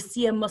 When you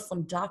see a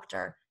Muslim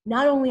doctor,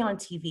 not only on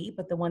TV,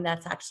 but the one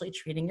that's actually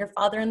treating your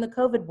father in the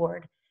COVID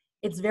ward,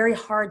 it's very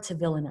hard to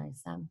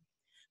villainize them.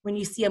 When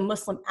you see a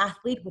Muslim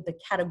athlete with a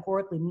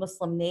categorically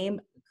Muslim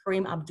name,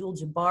 Kareem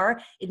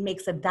Abdul-Jabbar, it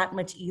makes it that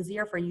much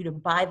easier for you to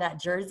buy that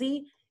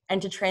jersey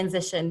and to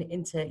transition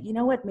into, you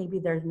know what, maybe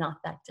they're not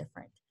that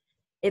different.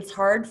 It's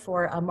hard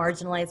for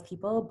marginalized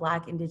people,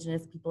 Black,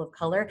 Indigenous, people of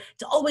color,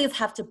 to always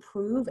have to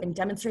prove and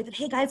demonstrate that,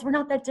 hey guys, we're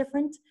not that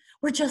different.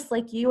 We're just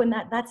like you, and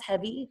that's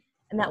heavy.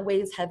 And that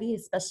weighs heavy,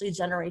 especially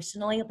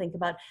generationally. Think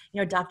about,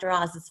 Dr.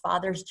 Oz's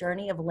father's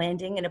journey of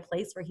landing in a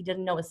place where he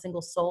didn't know a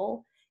single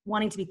soul,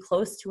 wanting to be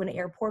close to an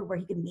airport where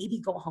he could maybe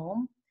go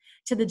home,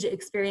 to the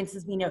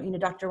experiences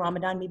Dr.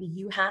 Ramadan, maybe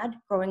you had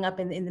growing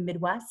up in the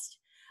Midwest,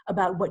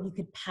 about what you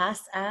could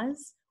pass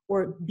as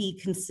or be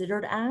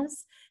considered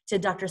as, to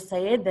Dr.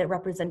 Syed, the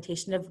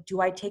representation of,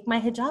 do I take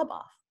my hijab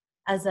off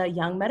as a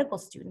young medical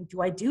student?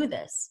 Do I do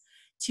this?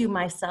 To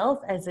myself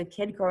as a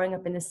kid growing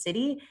up in the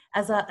city,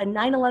 as a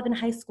 9/11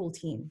 high school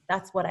teen.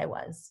 That's what I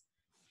was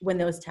when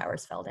those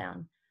towers fell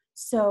down.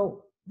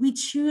 So we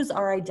choose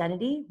our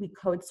identity, we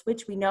code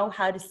switch, we know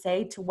how to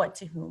say to what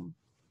to whom,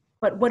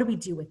 but what do we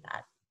do with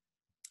that?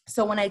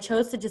 So when I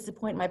chose to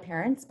disappoint my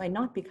parents by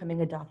not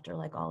becoming a doctor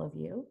like all of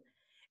you,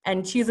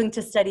 and choosing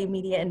to study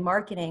media and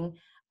marketing,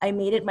 I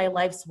made it my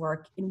life's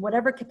work in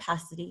whatever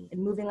capacity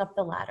and moving up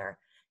the ladder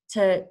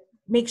to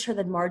make sure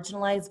that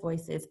marginalized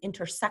voices,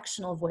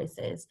 intersectional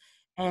voices,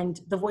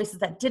 and the voices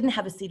that didn't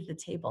have a seat at the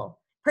table,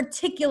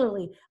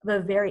 particularly of a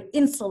very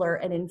insular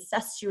and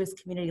incestuous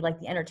community like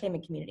the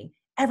entertainment community.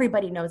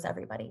 Everybody knows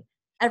everybody.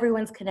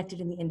 Everyone's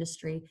connected in the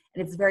industry,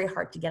 and it's very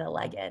hard to get a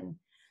leg in.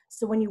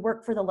 So when you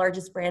work for the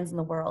largest brands in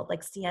the world,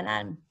 like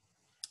CNN,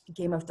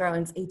 Game of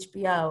Thrones,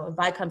 HBO,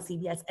 Viacom,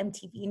 CBS,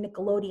 MTV,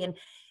 Nickelodeon,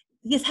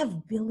 these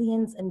have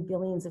billions and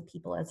billions of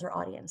people as their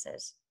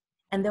audiences.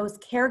 And those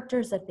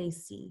characters that they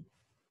see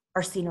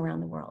are seen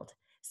around the world.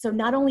 So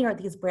not only are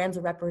these brands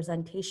a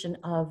representation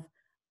of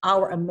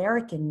our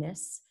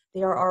Americanness,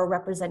 they are our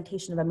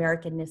representation of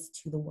Americanness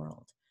to the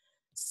world.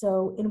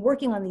 So in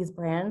working on these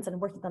brands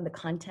and working on the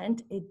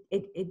content,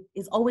 it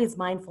is always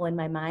mindful in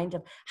my mind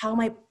of how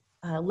am I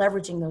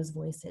leveraging those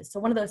voices. So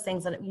one of those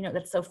things that,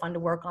 that's so fun to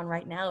work on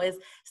right now is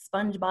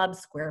SpongeBob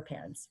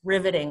SquarePants.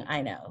 Riveting,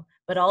 I know,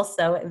 but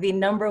also the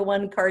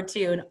 #1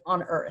 cartoon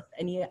on earth.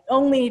 And you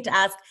only need to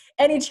ask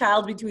any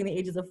child between the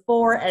ages of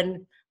 4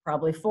 and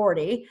probably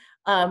 40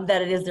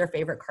 that it is their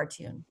favorite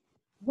cartoon.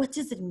 What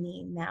does it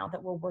mean now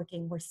that we're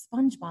working where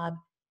SpongeBob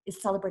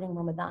is celebrating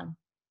Ramadan?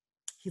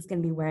 He's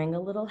going to be wearing a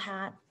little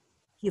hat.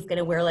 He's going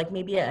to wear like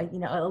maybe a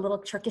little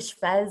Turkish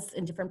fez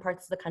in different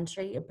parts of the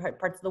country,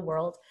 parts of the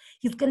world.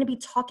 He's going to be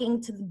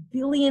talking to the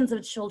billions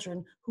of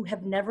children who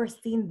have never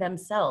seen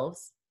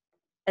themselves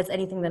as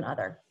anything than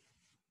other.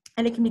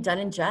 And it can be done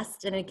in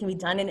jest, and it can be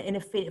done in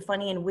a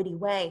funny and witty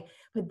way.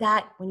 But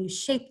that, when you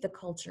shape the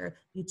culture,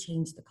 you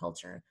change the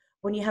culture.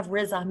 When you have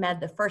Riz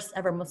Ahmed, the first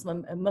ever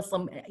Muslim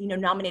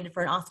nominated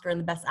for an Oscar in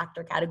the Best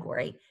Actor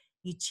category,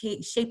 you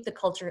shape the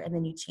culture and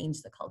then you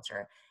change the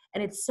culture.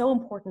 And it's so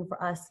important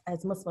for us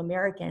as Muslim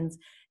Americans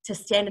to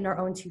stand on our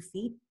own 2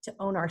 feet, to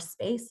own our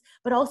space,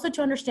 but also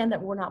to understand that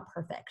we're not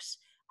perfect.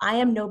 I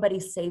am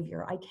nobody's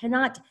savior. I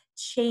cannot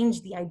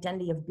change the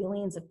identity of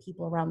billions of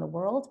people around the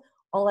world.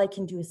 All I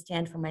can do is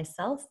stand for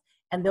myself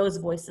and those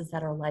voices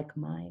that are like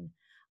mine.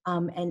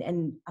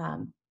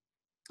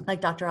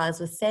 Like Dr. Oz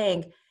was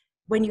saying,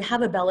 when you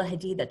have a Bella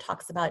Hadid that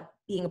talks about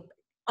being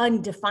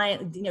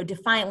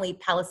defiantly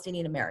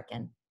Palestinian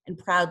American, and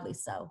proudly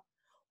so,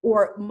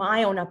 or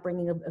my own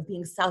upbringing of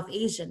being South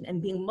Asian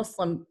and being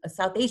Muslim, a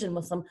South Asian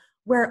Muslim,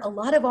 where a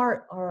lot of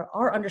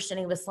our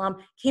understanding of Islam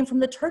came from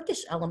the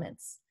Turkish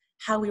elements,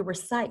 how we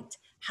recite,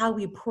 how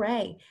we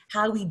pray,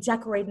 how we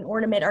decorate and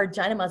ornament our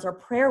janamas, our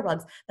prayer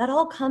rugs. That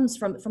all comes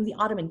from the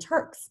Ottoman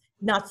Turks,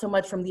 not so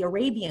much from the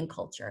Arabian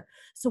culture.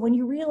 So when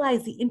you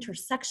realize the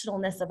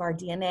intersectionalness of our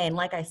DNA, and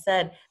like I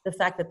said, the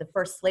fact that the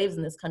first slaves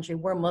in this country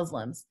were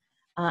Muslims,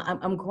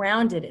 I'm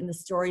grounded in the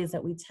stories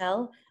that we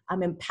tell.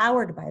 I'm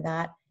empowered by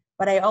that.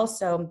 But I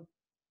also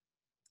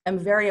am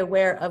very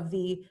aware of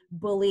the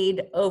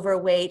bullied,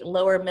 overweight,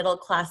 lower middle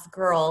class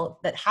girl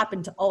that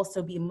happened to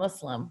also be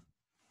Muslim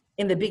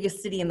in the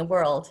biggest city in the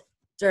world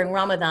during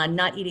Ramadan,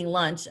 not eating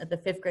lunch at the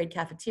 5th grade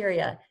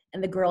cafeteria,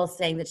 and the girl is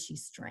saying that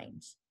she's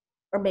strange,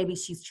 or maybe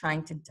she's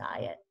trying to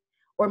diet,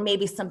 or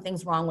maybe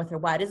something's wrong with her.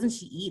 Why doesn't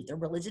she eat? The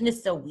religion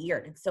is so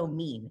weird, it's so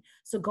mean.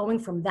 So going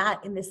from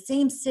that in the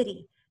same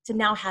city to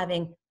now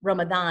having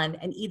Ramadan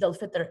and Eid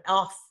al-Fitr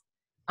off,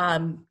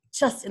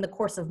 just in the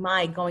course of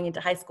my going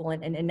into high school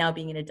and now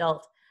being an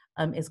adult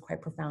is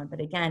quite profound. But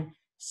again,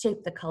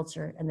 shape the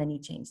culture and then you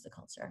change the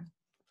culture.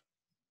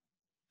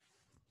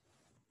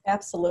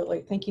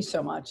 Absolutely. Thank you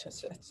so much.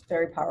 It's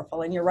very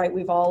powerful. And you're right.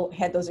 We've all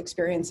had those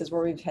experiences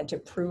where we've had to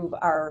prove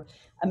our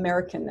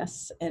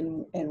Americanness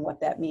and what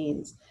that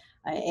means.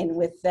 And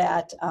with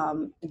that,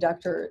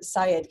 Dr.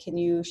 Syed, can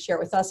you share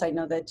with us? I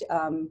know that,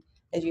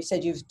 as you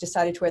said, you've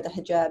decided to wear the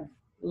hijab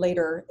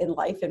later in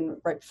life and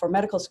right before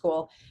medical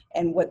school,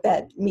 and what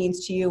that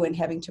means to you and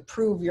having to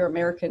prove your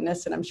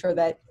Americanness. And I'm sure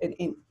that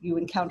you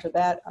encounter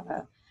that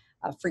on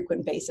a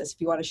frequent basis.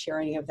 If you want to share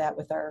any of that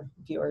with our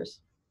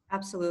viewers.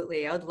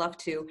 Absolutely, I would love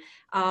to.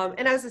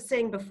 And as I was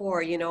saying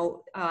before,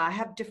 I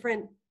have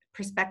different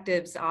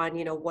perspectives on,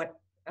 what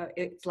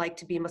it's like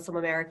to be Muslim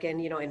American,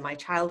 in my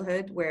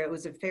childhood, where it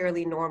was a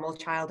fairly normal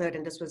childhood,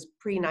 and this was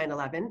pre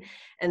 9/11,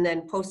 and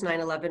then post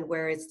 9/11,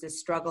 where it's this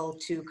struggle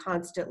to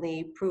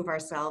constantly prove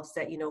ourselves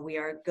that, we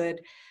are good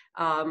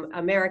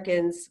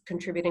Americans,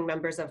 contributing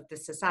members of the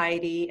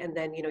society. And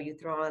then, you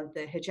throw on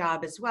the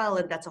hijab as well.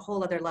 And that's a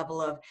whole other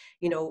level of,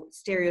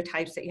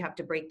 stereotypes that you have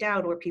to break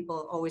down, where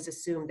people always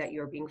assume that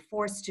you're being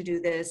forced to do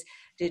this.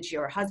 Did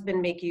your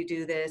husband make you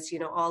do this?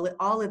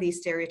 All of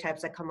these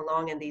stereotypes that come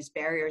along, and these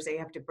barriers that you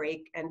have to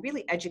break and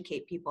really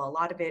educate people. A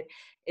lot of it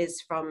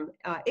is from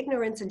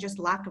ignorance and just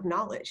lack of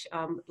knowledge,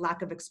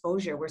 lack of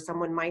exposure, where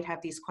someone might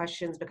have these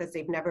questions because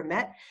they've never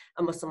met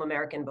a Muslim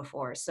American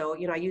before. So,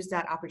 I use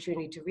that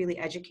opportunity to really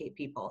educate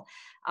people.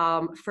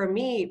 For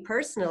me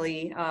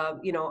personally,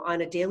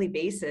 on a daily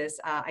basis,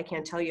 I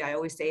can't tell you, I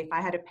always say, if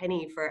I had a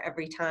penny for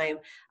every time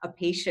a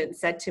patient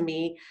said to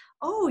me,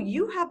 "Oh,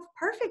 you have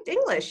perfect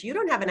English. You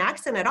don't have an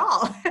accent at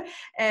all."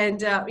 And,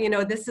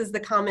 this is the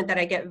comment that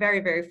I get very,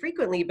 very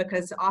frequently,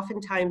 because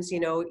oftentimes,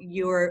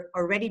 you're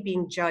already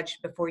being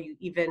judged before you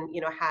even,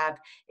 have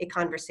a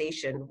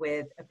conversation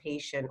with a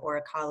patient or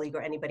a colleague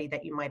or anybody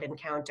that you might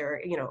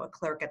encounter, a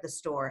clerk at the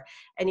store,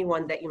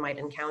 anyone that you might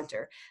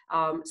encounter.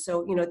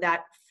 So,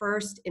 that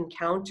first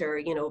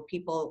encounter,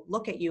 people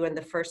look at you, and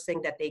the first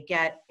thing that they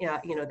get,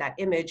 that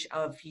image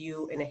of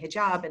you in a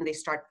hijab, and they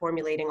start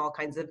formulating all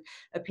kinds of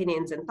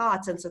opinions and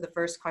thoughts. And so the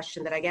first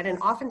question that I get, and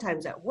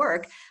oftentimes at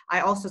work,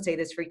 I also say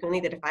this frequently,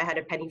 that if I had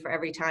a penny for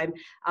every time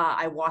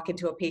I walk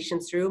into a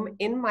patient's room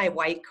in my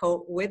white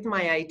coat with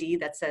my ID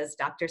that says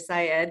Dr.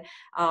 Syed,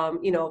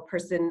 a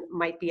person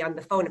might be on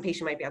the phone, a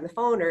patient might be on the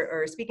phone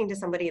or speaking to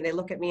somebody, and they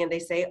look at me and they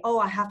say, "Oh,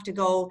 I have to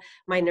go,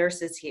 my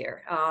nurse is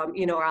here."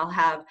 Or I'll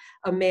have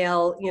a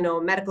male,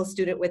 medical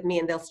student with me,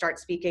 and they'll start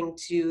speaking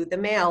to the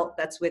male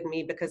that's with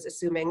me, because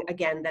assuming,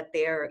 again, that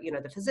they're,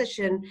 the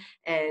physician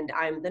and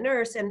I'm the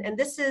nurse. And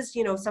this is,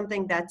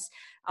 something that's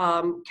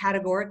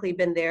categorically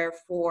been there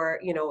for,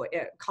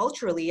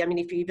 culturally. I mean,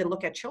 if you even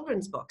look at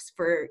children's books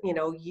for,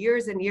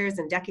 years and years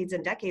and decades,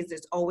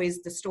 there's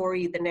always the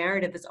story, the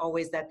narrative is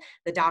always that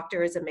the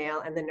doctor is a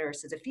male and the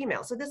nurse is a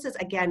female. So this is,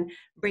 again,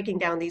 breaking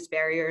down these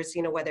barriers,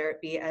 whether it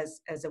be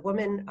as a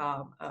woman,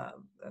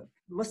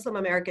 Muslim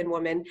American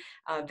woman,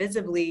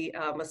 visibly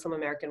Muslim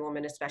American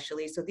woman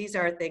especially. So these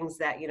are things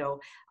that,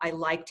 I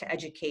like to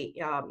educate,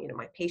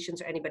 my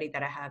patients or anybody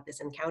that I have this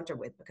encounter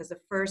with, because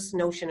the first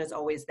notion is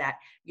always that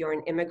you're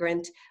an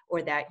immigrant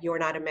or that you're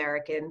not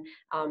American.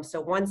 So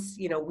once,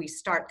 we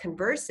start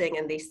conversing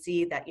and they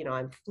see that,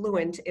 I'm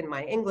fluent in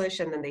my English,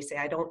 and then they say,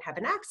 I don't have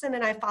an accent,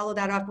 and I follow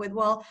that up with,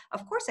 well,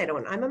 of course I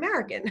don't, I'm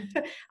American.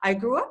 I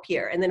grew up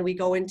here. And then we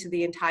go into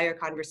the entire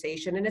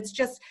conversation, and it's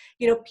just,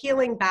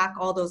 peeling back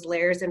all those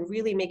layers and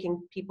really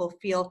making people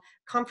feel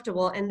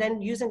comfortable, and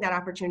then using that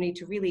opportunity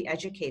to really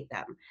educate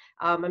them.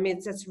 I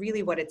mean, that's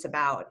really what it's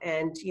about.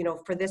 And,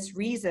 for this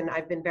reason,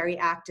 I've been very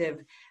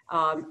active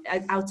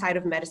outside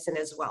of medicine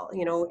as well.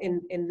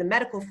 In the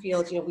medical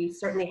field, we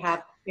certainly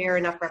have fair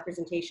enough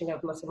representation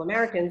of Muslim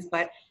Americans,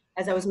 but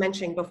as I was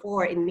mentioning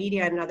before, in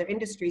media and other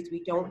industries,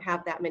 we don't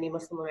have that many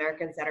Muslim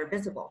Americans that are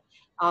visible.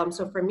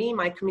 So for me,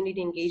 my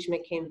community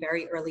engagement came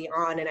very early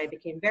on, and I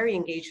became very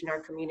engaged in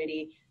our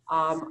community.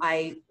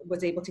 I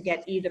was able to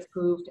get Eid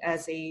approved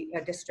as a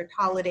district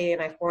holiday,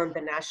 and I formed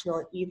the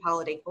National Eid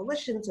Holiday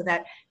Coalition so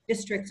that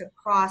districts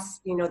across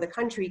the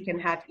country can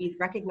have Eid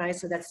recognized,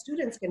 so that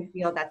students can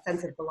feel that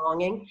sense of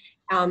belonging,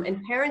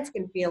 and parents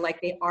can feel like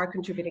they are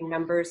contributing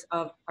members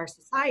of our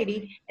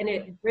society. And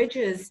it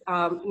bridges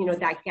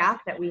that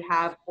gap that we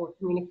have for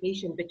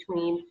communication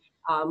between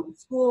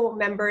school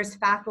members,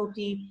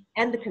 faculty,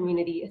 and the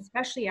community,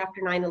 especially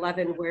after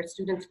 9/11, where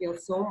students feel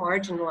so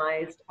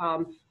marginalized,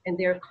 and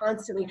they're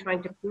constantly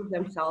trying to prove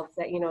themselves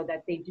that,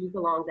 that they do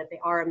belong, that they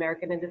are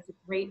American. And it's a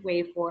great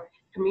way for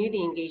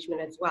community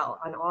engagement as well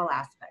on all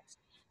aspects.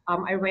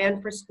 I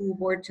ran for school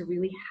board to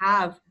really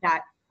have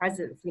that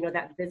presence,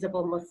 that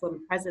visible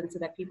Muslim presence, so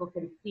that people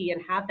can see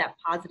and have that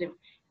positive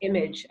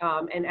image.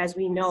 And as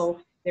we know,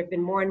 there have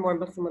been more and more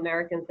Muslim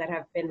Americans that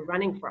have been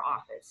running for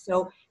office.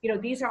 So,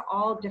 these are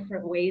all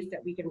different ways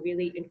that we can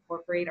really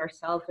incorporate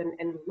ourselves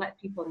and let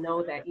people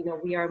know that,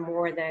 we are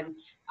more than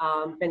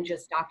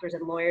just doctors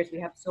and lawyers. We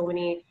have so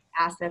many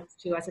assets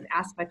to us and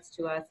aspects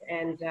to us.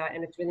 And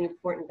it's really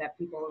important that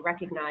people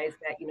recognize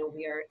that,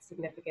 we are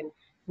significant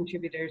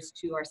contributors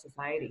to our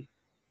society.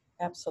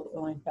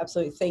 Absolutely.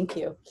 Absolutely. Thank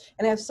you.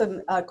 And I have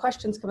some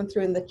questions coming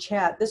through in the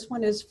chat. This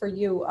one is for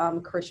you,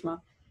 Karishma.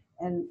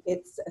 And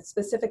it's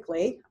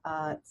specifically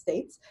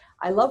states,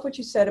 I love what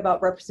you said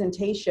about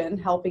representation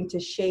helping to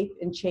shape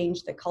and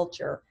change the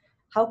culture.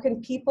 How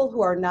can people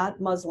who are not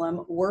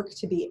Muslim work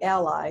to be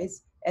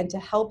allies and to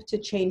help to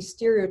change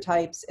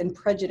stereotypes and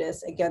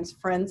prejudice against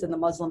friends in the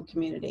Muslim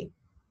community?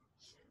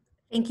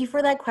 Thank you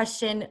for that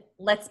question.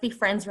 Let's be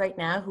friends right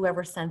now,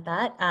 whoever sent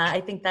that.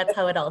 I think that's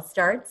how it all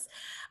starts.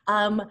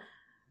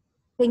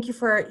 Thank you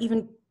for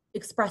even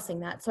expressing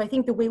that. So I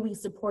think the way we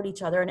support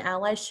each other in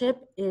allyship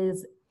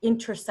is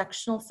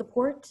intersectional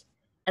support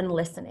and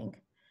listening.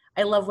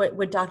 I love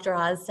what Dr.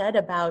 Oz said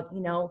about,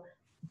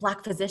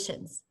 Black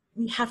physicians.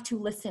 We have to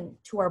listen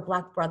to our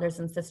Black brothers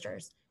and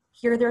sisters,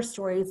 hear their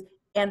stories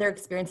and their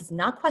experiences,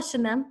 not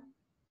question them,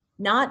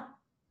 not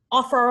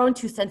offer our own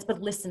 2 cents,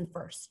 but listen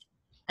first.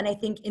 And I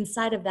think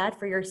inside of that,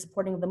 for your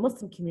supporting of the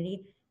Muslim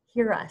community,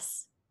 hear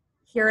us.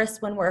 Hear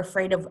us when we're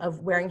afraid of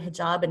wearing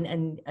hijab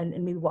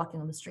and maybe walking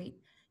on the street.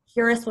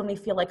 Hear us when we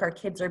feel like our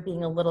kids are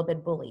being a little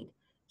bit bullied.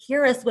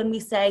 Hear us when we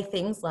say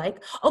things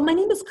like, oh, my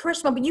name is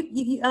Karishma,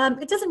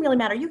 but it doesn't really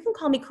matter. You can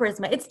call me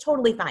Charisma. It's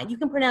totally fine. You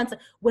can pronounce it.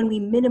 When we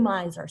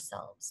minimize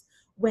ourselves,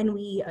 when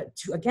we,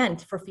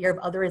 for fear of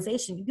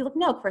otherization, you'd be like,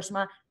 no,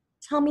 Karishma,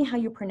 tell me how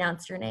you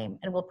pronounce your name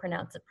and we'll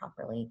pronounce it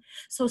properly.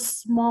 So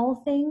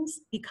small things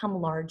become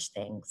large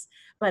things.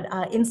 But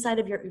inside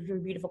of your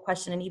beautiful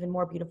question and even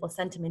more beautiful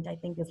sentiment, I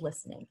think, is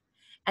listening.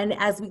 And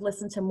as we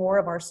listen to more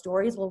of our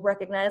stories, we'll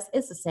recognize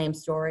it's the same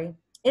story.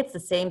 It's the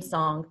same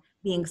song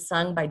being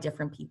sung by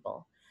different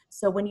people.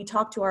 So when you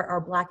talk to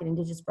our Black and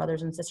Indigenous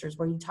brothers and sisters,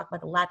 where you talk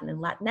about the Latin and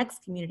Latinx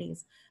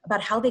communities,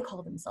 about how they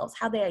call themselves,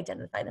 how they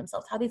identify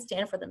themselves, how they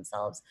stand for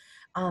themselves,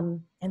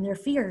 and their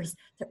fears,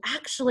 they're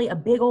actually a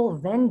big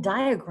old Venn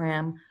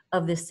diagram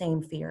of the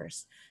same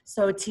fears.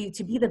 So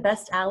to be the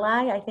best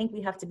ally, I think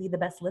we have to be the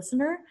best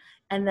listener,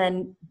 and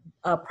then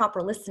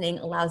proper listening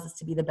allows us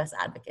to be the best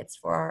advocates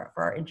for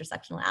our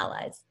intersectional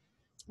allies.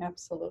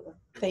 Absolutely.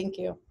 Thank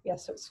you.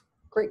 Yes, it's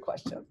a great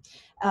question.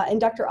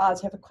 And Dr.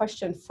 Oz, I have a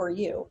question for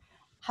you.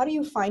 How do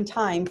you find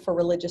time for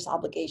religious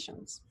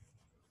obligations?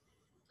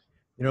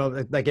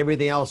 Like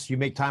everything else, you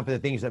make time for the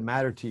things that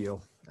matter to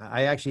you.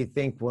 I actually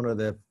think one of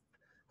the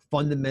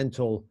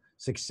fundamental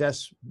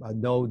success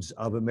nodes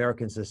of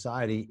American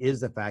society is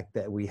the fact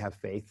that we have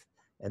faith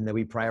and that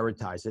we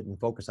prioritize it and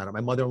focus on it.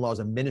 My mother-in-law is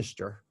a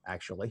minister,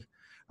 actually.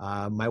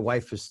 My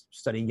wife is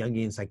studying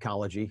Jungian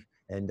psychology,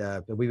 and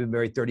we've been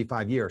married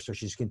 35 years, so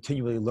she's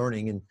continually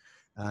learning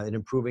and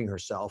improving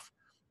herself.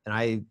 And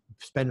I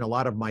spend a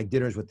lot of my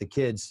dinners with the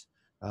kids,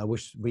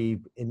 which we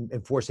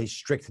enforce a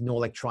strict no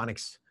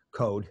electronics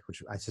code,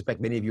 which I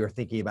suspect many of you are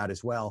thinking about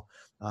as well,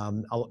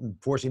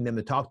 forcing them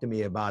to talk to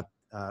me about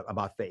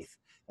faith,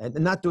 and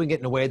not doing it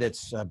in a way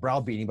that's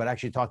browbeating, but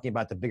actually talking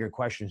about the bigger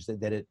questions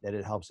that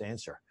it helps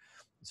answer.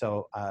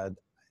 So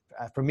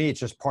for me, it's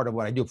just part of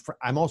what I do.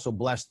 I'm also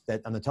blessed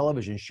that on the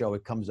television show,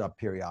 it comes up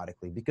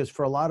periodically, because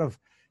for a lot of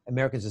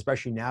Americans,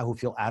 especially now, who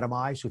feel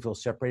atomized, who feel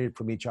separated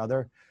from each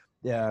other,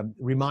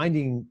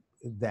 reminding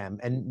them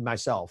and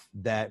myself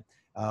that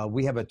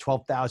we have a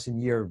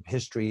 12,000-year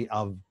history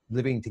of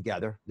living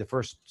together. The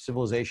first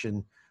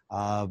civilization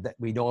that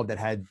we know of that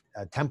had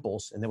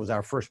temples, and that was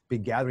our first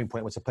big gathering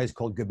point, was a place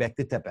called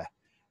Göbekli Tepe,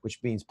 which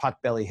means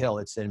Potbelly Hill.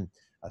 It's in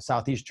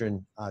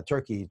southeastern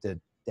Turkey, the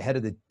head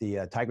of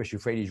the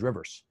Tigris-Euphrates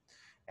rivers.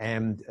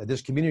 And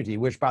this community,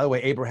 which, by the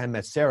way, Abraham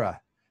met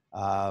Sarah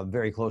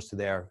very close to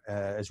there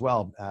as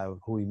well,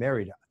 who he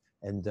married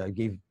and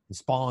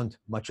spawned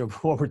much of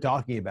what we're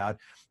talking about.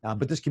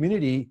 But this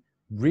community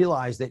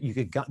realized that you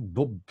could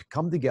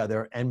come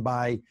together, and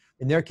by,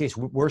 in their case,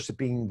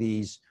 worshiping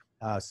these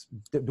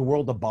the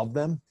world above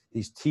them,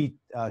 these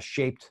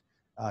T-shaped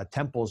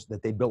temples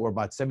that they built were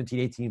about 17,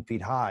 18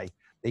 feet high.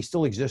 They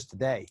still exist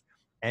today.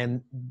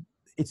 And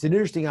it's an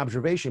interesting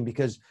observation,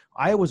 because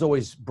I was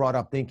always brought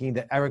up thinking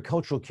that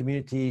agricultural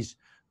communities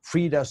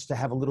freed us to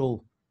have a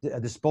little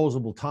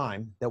disposable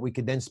time that we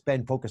could then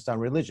spend focused on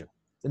religion.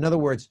 In other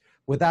words,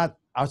 without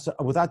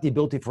the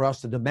ability for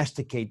us to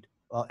domesticate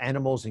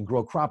animals and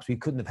grow crops, we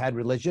couldn't have had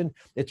religion.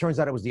 It turns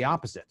out it was the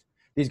opposite.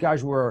 These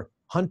guys were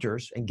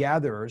hunters and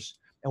gatherers,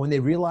 and when they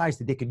realized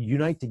that they could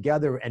unite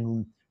together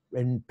and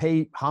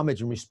pay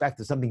homage and respect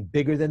to something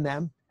bigger than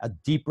them, a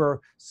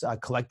deeper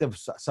collective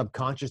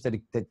subconscious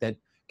that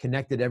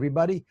connected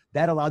everybody,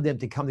 that allowed them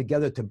to come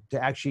together to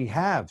actually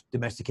have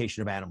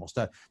domestication of animals,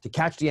 to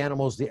catch the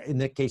animals, in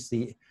that case,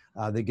 the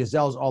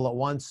gazelles, all at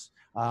once,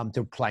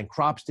 to plant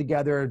crops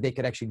together. They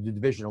could actually do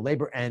division of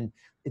labor. And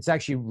it's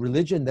actually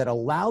religion that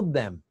allowed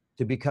them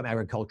to become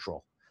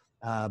agricultural.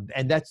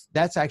 And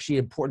that's actually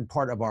an important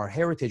part of our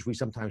heritage we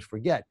sometimes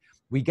forget.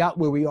 We got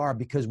where we are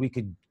because we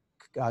could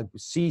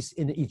see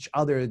in each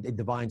other a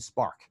divine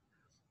spark,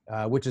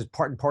 which is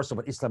part and parcel of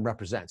what Islam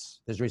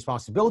represents. There's a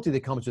responsibility that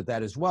comes with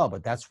that as well,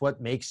 but that's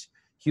what makes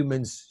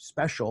humans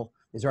special,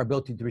 is our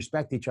ability to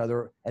respect each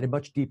other at a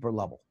much deeper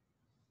level.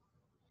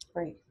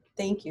 Great.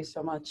 Thank you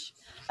so much.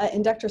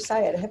 And Dr.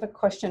 Syed, I have a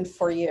question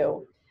for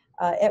you.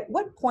 At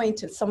what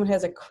point, if someone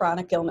has a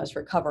chronic illness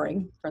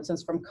recovering, for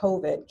instance, from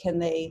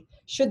COVID,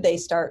 should they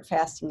start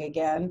fasting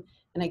again?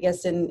 And I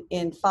guess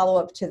in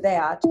follow-up to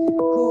that,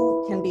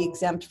 who can be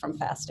exempt from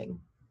fasting?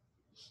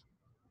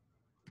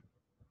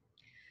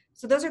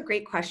 So those are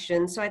great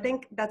questions. So I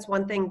think that's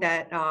one thing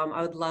that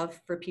I would love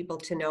for people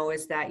to know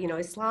is that,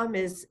 Islam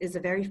is a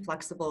very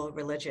flexible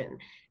religion.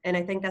 And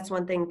I think that's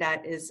one thing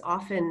that is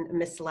often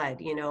misled.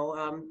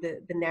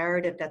 The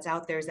narrative that's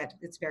out there is that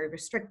it's very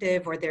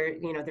restrictive, or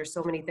there's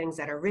so many things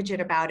that are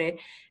rigid about it.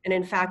 And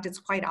in fact, it's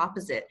quite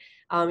opposite.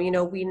 We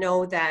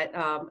know that,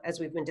 as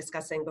we've been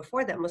discussing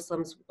before, that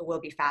Muslims will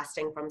be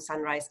fasting from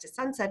sunrise to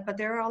sunset, but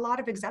there are a lot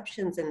of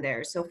exceptions in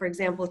there. So for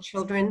example,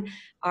 children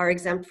are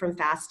exempt from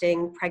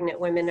fasting, pregnant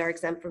women are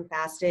exempt from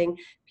fasting,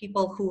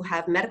 people who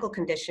have medical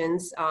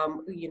conditions,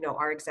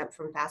 are exempt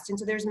from fasting.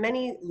 So there's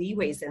many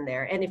leeways in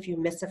there. And if you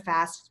miss a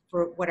fast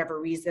for whatever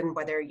reason,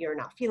 whether you're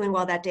not feeling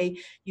well that day,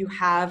 you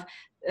have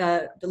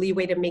the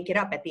leeway to make it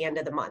up at the end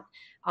of the month.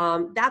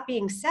 That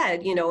being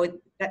said,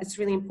 it's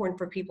really important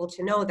for people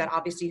to know that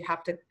obviously you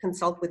have to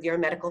consult with your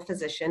medical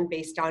physician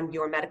based on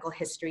your medical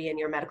history and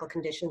your medical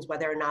conditions,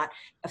 whether or not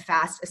a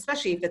fast,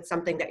 especially if it's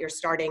something that you're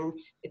starting,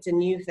 it's a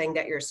new thing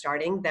that you're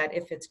starting, that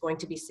if it's going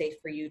to be safe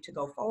for you to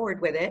go forward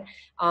with it,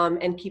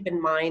 and keep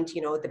in mind,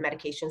 the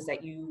medications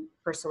that you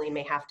personally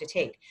may have to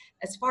take.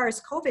 As far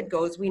as COVID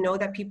goes, we know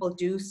that people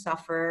do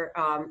suffer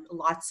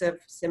lots of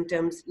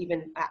symptoms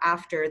even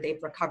after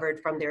they've recovered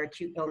from their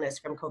acute illness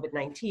from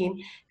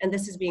COVID-19. And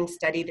this is being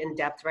studied in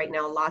depth right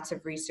now. Lots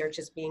of research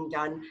is being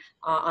done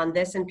on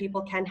this, and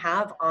people can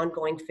have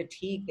ongoing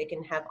fatigue. They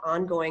can have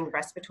ongoing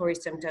respiratory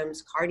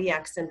symptoms,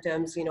 cardiac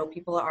symptoms.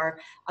 People are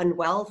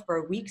unwell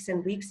for weeks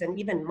and weeks and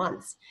even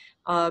months.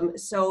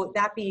 So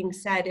that being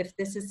said, if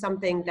this is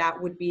something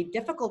that would be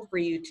difficult for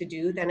you to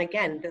do, then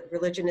again, the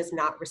religion is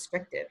not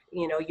restrictive.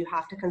 You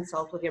have to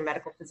consult with your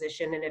medical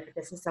physician. And if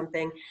this is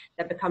something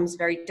that becomes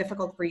very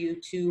difficult for you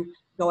to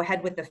go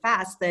ahead with the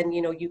fast, then,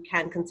 you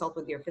can consult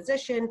with your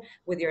physician,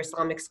 with your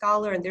Islamic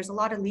scholar, and there's a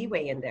lot of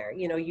leeway in there.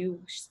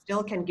 You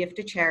still can give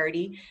to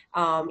charity,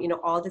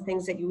 all the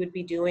things that you would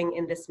be doing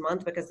in this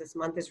month, because this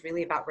month is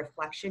really about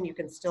reflection. You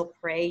can still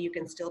pray, you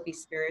can still be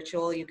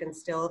spiritual, you can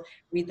still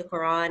read the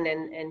Quran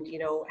and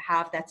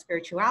have that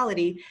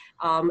spirituality.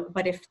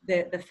 But if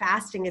the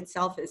fasting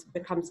itself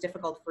becomes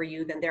difficult for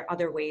you, then there are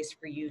other ways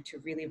for you to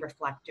really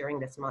reflect during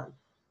this month.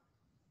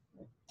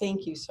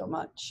 Thank you so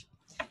much.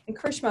 And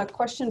Karishma, a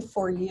question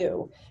for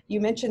you.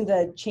 You mentioned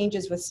the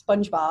changes with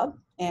SpongeBob,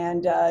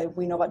 and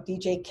we know about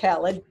DJ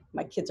Khaled.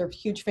 My kids are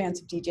huge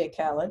fans of DJ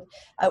Khaled.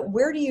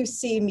 Where do you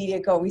see media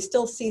go? We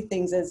still see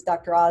things, as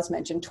Dr. Oz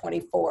mentioned,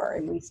 24,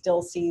 and we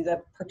still see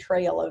the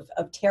portrayal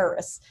of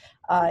terrorists.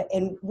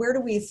 And where do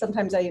we,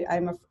 sometimes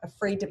I'm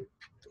afraid to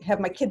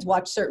have my kids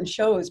watch certain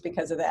shows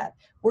because of that.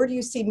 Where do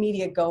you see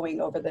media going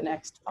over the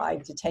next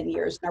 5 to 10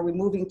 years? Are we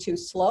moving too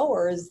slow,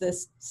 or is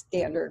this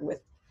standard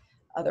with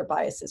other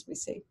biases we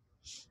see?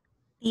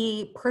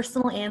 The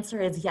personal answer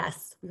is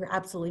yes, we're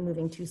absolutely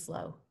moving too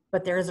slow,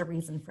 but there is a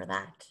reason for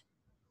that.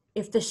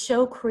 If the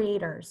show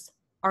creators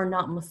are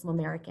not Muslim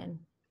American,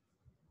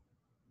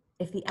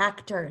 if the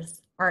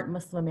actors aren't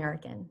Muslim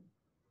American,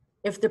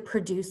 if the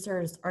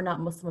producers are not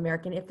Muslim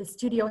American, if the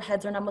studio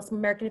heads are not Muslim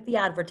American, if the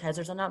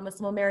advertisers are not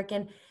Muslim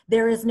American,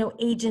 there is no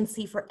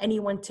agency for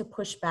anyone to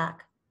push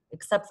back,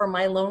 except for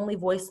my lonely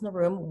voice in the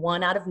room,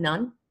 one out of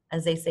none,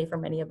 as they say for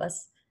many of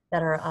us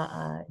that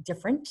are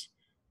different,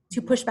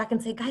 to push back and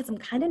say, guys, I'm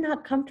kind of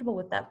not comfortable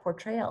with that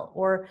portrayal,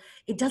 or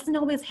it doesn't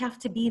always have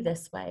to be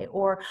this way,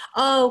 or,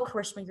 oh,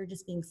 Karishma, you're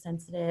just being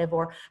sensitive,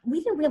 or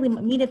we didn't really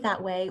mean it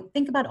that way.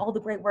 Think about all the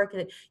great work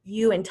that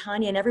you and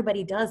Tanya and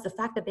everybody does, the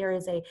fact that there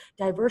is a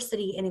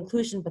diversity and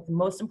inclusion, but the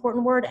most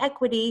important word,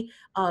 equity,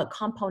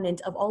 component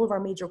of all of our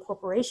major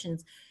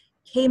corporations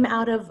came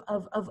out of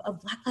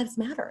Black Lives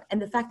Matter. And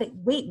the fact that,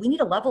 wait, we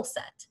need a level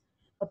set.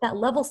 But that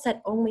level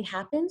set only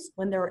happens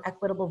when there are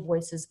equitable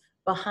voices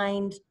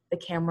behind the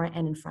camera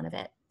and in front of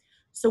it.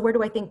 So where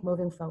do I think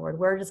moving forward?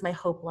 Where does my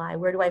hope lie?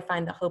 Where do I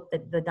find the hope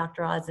that the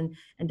Dr. Oz and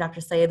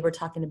Dr. Syed were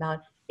talking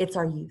about? It's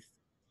our youth.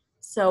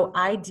 So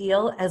I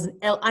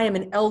am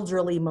an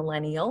elderly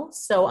millennial,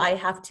 so I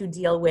have to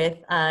deal with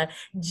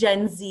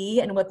Gen Z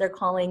and what they're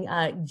calling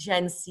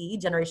Gen C,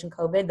 Generation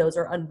COVID. Those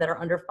are that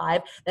are under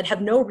 5, that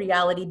have no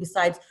reality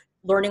besides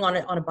learning on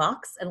a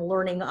box and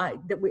learning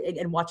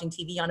and watching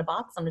TV on a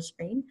box on a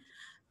screen.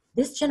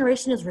 This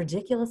generation is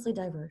ridiculously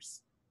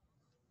diverse,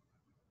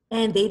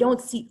 and they don't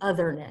see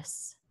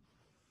otherness.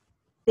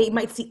 They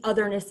might see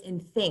otherness in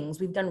things.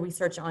 We've done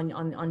research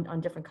on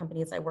different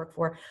companies I work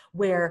for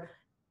where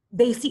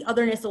they see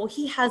otherness. Well,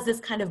 he has this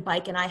kind of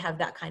bike and I have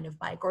that kind of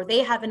bike, or they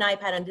have an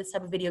iPad and this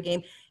type of video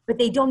game, but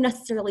they don't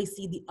necessarily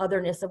see the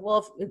otherness of,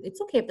 well, if, it's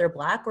okay if they're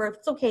Black, or if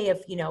it's okay if,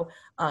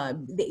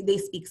 they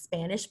speak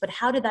Spanish, but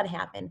how did that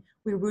happen?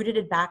 We rooted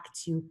it back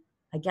to,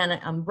 again,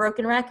 I'm a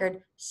broken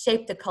record,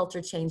 shape the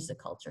culture, change the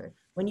culture.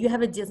 When you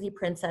have a Disney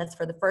princess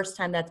for the first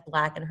time that's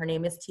Black and her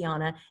name is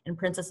Tiana and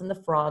Princess and the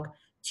Frog,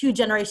 2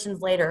 generations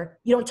later,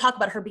 you don't talk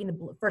about her being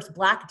the first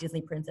Black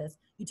Disney princess,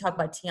 you talk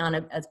about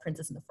Tiana as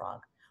Princess and the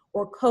Frog.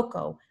 Or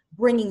Coco,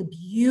 bringing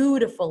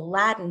beautiful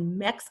Latin,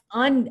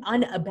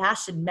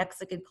 unabashed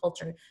Mexican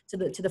culture to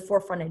the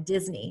forefront at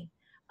Disney.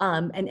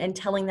 and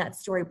telling that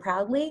story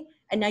proudly.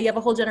 And now you have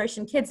a whole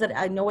generation of kids that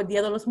I know what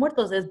Dia de los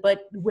Muertos is,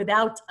 but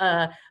without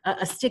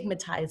a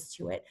stigmatized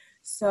to it.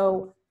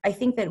 So I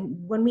think that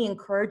when we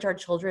encourage our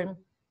children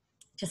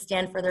to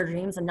stand for their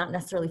dreams and not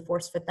necessarily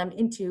force fit them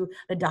into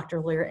the doctor,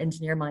 lawyer,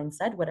 engineer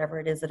mindset, whatever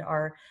it is that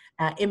our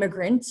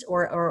immigrant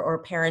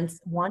or parents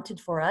wanted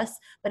for us.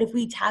 But if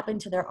we tap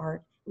into their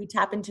art, we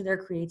tap into their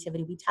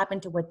creativity, we tap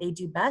into what they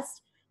do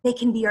best, they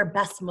can be our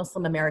best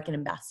Muslim American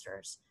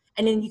ambassadors.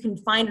 And then you can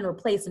find and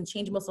replace and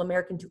change Muslim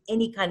American to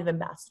any kind of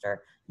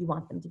ambassador you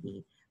want them to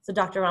be. So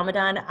Dr.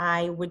 Ramadan,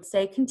 I would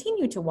say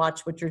continue to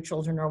watch what your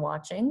children are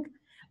watching.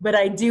 But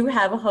I do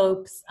have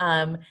hopes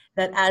that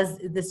as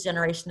this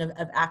generation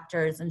of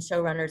actors and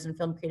showrunners and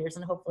film creators,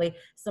 and hopefully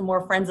some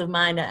more friends of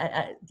mine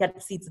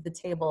get seats at the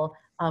table,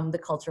 the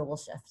culture will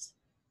shift.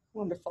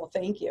 Wonderful,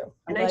 thank you.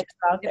 And if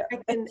I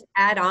can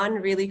add on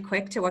really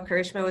quick to what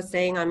Karishma was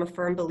saying, I'm a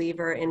firm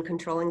believer in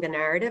controlling the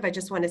narrative. I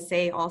just want to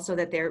say also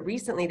that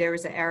recently there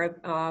was an Arab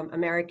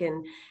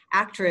American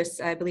actress,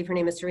 I believe her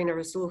name is Serena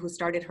Rasool, who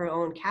started her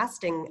own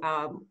casting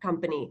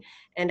company.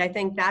 And I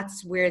think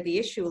that's where the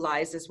issue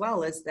lies as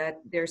well, is that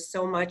there's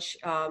so much,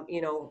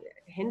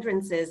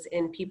 hindrances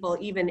in people,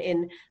 even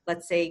in,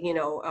 let's say,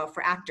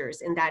 for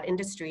actors in that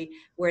industry,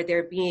 where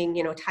they're being,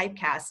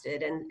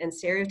 typecasted and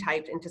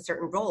stereotyped into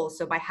certain roles.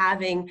 So by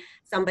having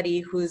somebody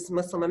who's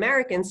Muslim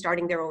American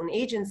starting their own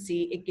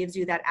agency, it gives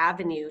you that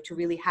avenue to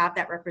really have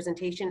that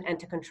representation and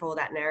to control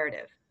that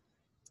narrative.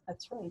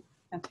 That's right.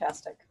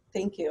 Fantastic.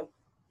 Thank you.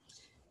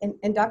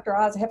 And Dr.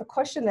 Oz, I have a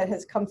question that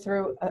has come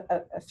through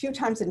a few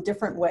times in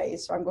different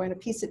ways, so I'm going to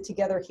piece it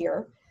together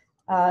here.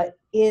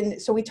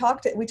 So we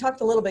talked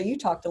a little bit, you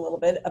talked a little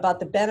bit about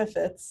the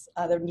benefits,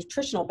 the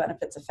nutritional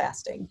benefits of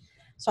fasting.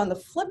 So on the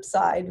flip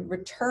side,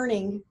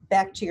 returning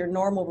back to your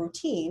normal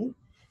routine,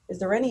 is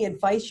there any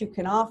advice you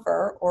can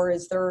offer, or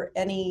is there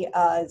any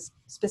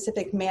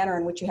specific manner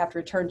in which you have to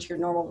return to your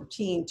normal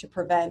routine to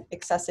prevent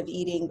excessive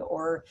eating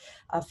or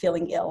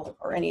feeling ill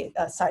or any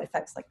side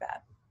effects like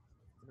that?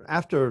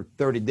 After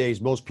 30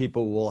 days, most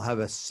people will have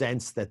a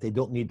sense that they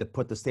don't need to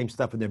put the same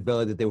stuff in their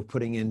belly that they were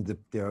putting in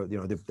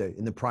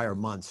in the prior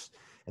months,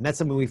 and that's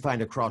something we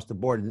find across the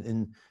board.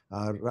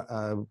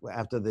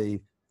 After the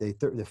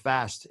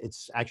fast,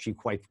 it's actually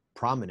quite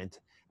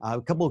prominent.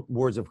 A couple of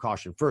words of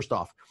caution. First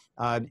off,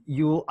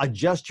 you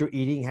adjust your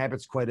eating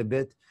habits quite a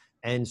bit,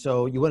 and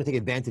so you want to take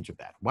advantage of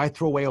that. Why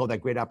throw away all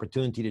that great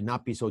opportunity to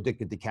not be so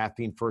addicted to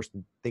caffeine first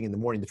thing in the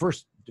morning? The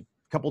first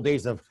couple of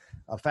days of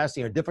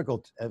fasting are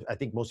difficult, I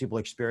think most people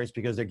experience,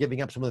 because they're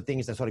giving up some of the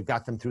things that sort of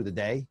got them through the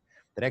day.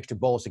 That extra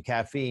bolus of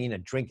caffeine, a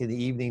drink in the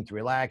evening to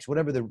relax,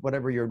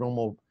 whatever your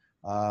normal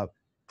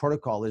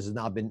protocol is, has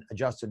now been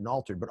adjusted and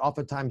altered. But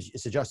oftentimes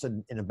it's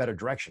adjusted in a better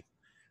direction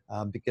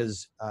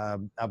because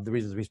of the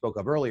reasons we spoke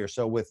of earlier.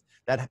 So with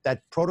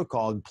that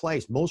protocol in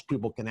place, most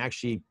people can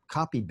actually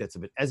copy bits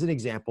of it. As an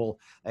example,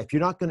 if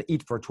you're not going to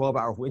eat for a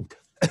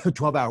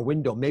 12-hour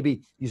window,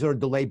 maybe you sort of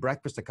delay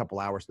breakfast a couple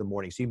hours in the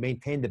morning, so you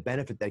maintain the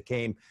benefit that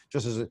came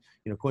just as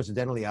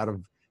coincidentally out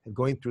of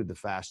going through the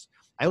fast.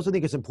 I also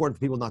think it's important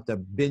for people not to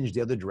binge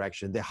the other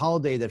direction. The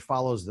holiday that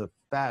follows the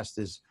fast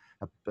is,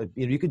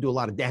 you can do a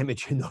lot of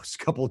damage in those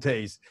couple of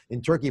days.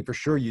 In Turkey, for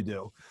sure you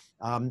do.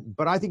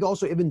 But I think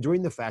also even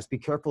during the fast, be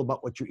careful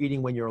about what you're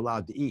eating when you're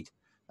allowed to eat.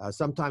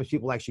 Sometimes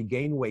people actually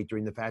gain weight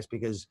during the fast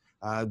because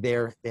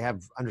they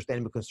have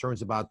understandable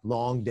concerns about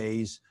long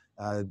days,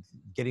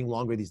 getting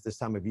longer this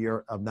time of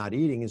year of not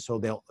eating, and so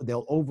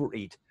they'll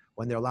overeat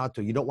when they're allowed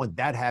to. You don't want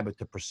that habit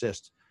to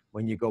persist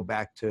when you go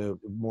back to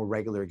more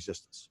regular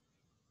existence.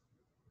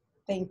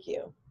 Thank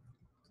you.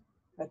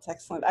 That's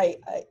excellent. I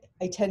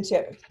tend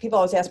to, people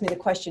always ask me the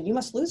question, you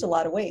must lose a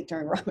lot of weight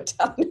during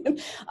Ramadan.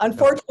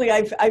 Unfortunately,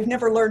 I've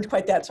never learned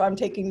quite that, so I'm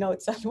taking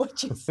notes on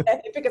what you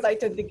say because I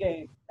tend to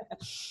gain.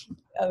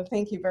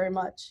 Thank you very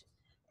much.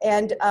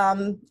 And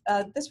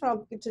this one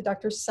I'll give to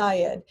Dr.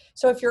 Syed.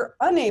 So if you're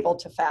unable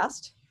to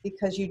fast,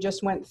 because you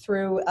just went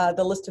through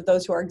the list of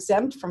those who are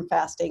exempt from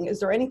fasting, is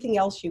there anything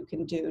else you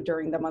can do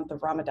during the month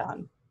of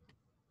Ramadan?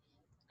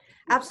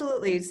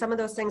 Absolutely. Some of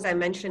those things I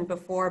mentioned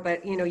before,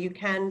 but you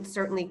can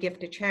certainly give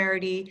to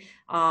charity,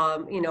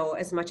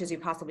 as much as you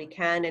possibly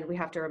can. And we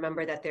have to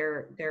remember that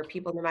there are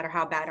people, no matter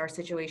how bad our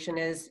situation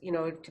is,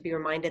 to be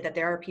reminded that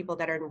there are people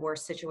that are in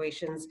worse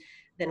situations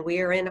than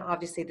we are in.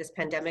 Obviously, this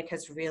pandemic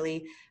has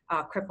really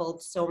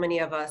crippled so many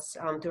of us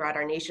throughout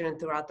our nation and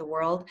throughout the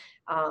world.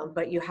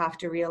 But you have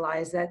to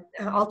realize that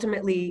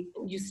ultimately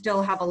you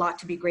still have a lot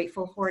to be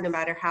grateful for, no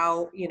matter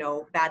how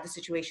bad the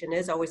situation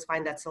is. Always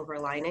find that silver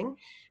lining.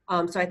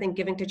 So I think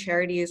giving to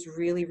charity is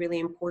really, really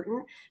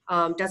important.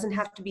 Doesn't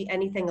have to be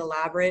anything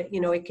elaborate.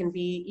 It can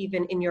be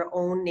even in your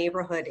own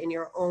neighborhood, in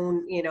your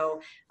own,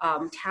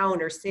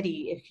 town or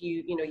city. If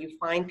you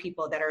find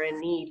people that are in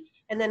need.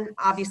 And then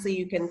obviously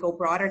you can go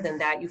broader than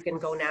that. You can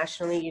go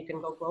nationally, you can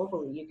go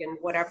globally, you can,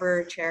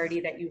 whatever charity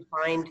that you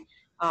find,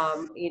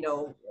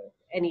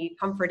 any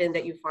comfort in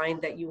that you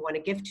find that you want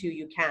to give to,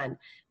 you can.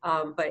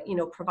 But, you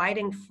know,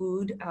 providing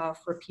food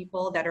for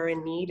people that are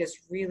in need is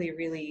really,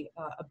 really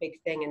a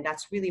big thing. And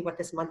that's really what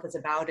this month is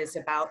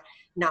about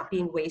not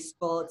being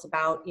wasteful. It's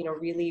about, you know,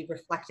 really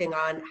reflecting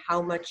on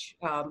how much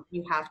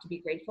you have to be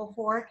grateful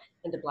for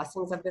and the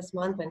blessings of this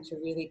month, and to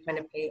really kind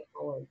of pay it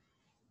forward.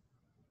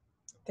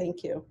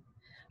 Thank you.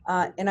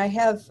 And I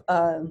have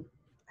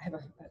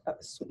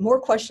more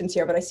questions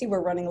here, but I see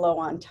we're running low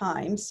on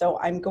time. So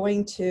I'm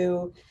going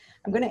to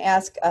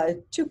ask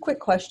 2 quick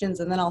questions,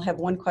 and then I'll have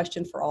 1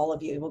 question for all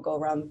of you. We'll go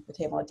around the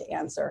table to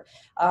answer.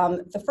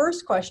 The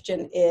first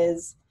question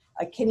is,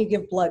 can you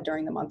give blood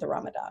during the month of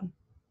Ramadan?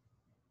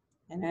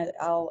 And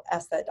I'll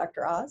ask that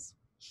Dr. Oz.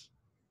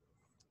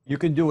 You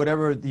can do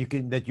whatever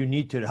that you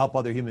need to help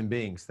other human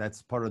beings.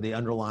 That's part of the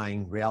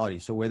underlying reality.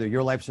 So whether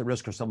your life's at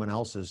risk or someone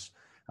else's,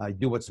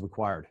 do what's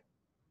required.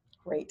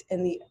 Great.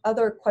 And the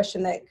other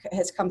question that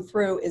has come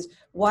through is,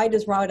 why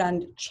does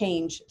Ramadan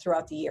change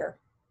throughout the year?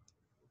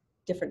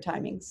 Different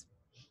timings.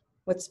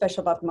 What's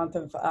special about the month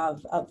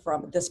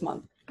of this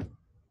month?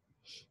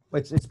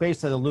 It's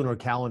based on the lunar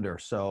calendar.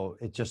 So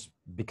it just,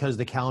 because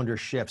the calendar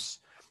shifts,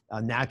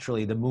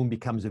 naturally the moon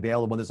becomes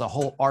available. There's a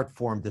whole art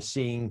form to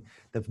seeing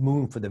the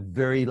moon for the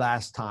very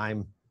last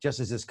time, just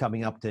as it's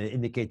coming up to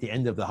indicate the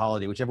end of the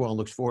holiday, which everyone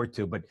looks forward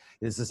to, but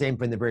it's the same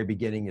from the very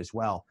beginning as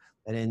well.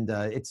 And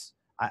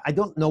I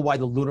don't know why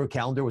the lunar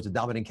calendar was a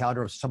dominant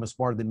calendar. Someone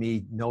smarter than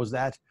me knows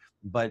that,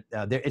 but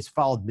it's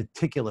followed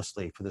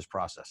meticulously for this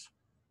process.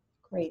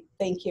 Great,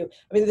 thank you.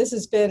 I mean, this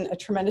has been a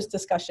tremendous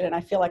discussion, and I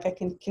feel like I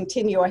can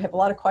continue. I have a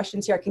lot of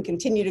questions here. I can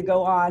continue to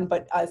go on,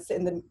 but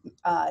in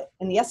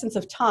the essence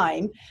of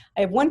time,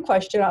 I have 1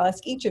 question I'll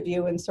ask each of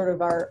you in sort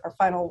of our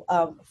final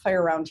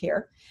fire round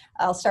here.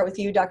 I'll start with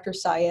you, Dr.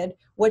 Syed.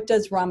 What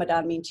does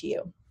Ramadan mean to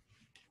you?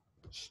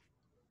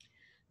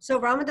 So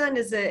Ramadan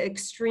is an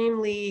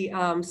extremely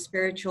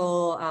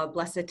spiritual,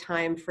 blessed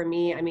time for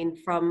me. I mean,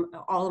 from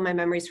all of my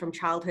memories from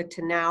childhood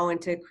to now,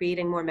 and to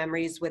creating more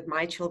memories with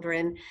my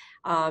children,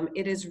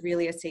 it is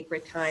really a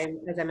sacred time.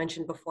 As I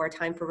mentioned before, a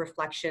time for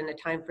reflection, a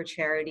time for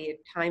charity,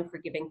 a time for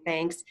giving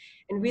thanks,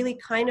 and really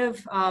kind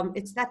of,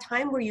 it's that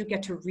time where you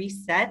get to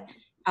reset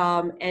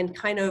and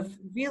kind of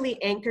really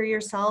anchor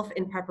yourself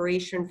in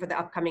preparation for the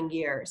upcoming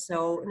year.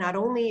 So not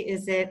only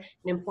is it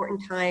an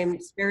important time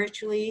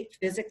spiritually,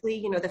 physically,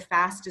 you know, the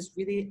fast is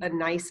really a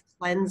nice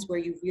cleanse where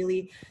you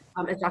really,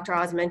 as Dr.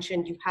 Oz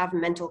mentioned, you have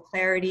mental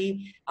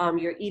clarity,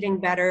 you're eating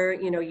better,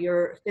 you know,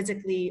 you're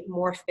physically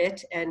more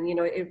fit, and, you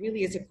know, it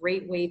really is a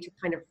great way to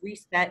kind of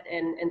reset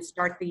and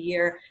start the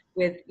year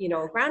with, you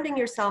know, grounding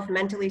yourself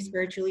mentally,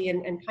 spiritually,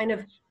 and kind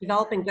of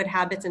developing good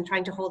habits and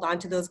trying to hold on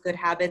to those good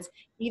habits.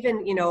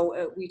 Even, you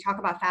know, we talk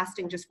about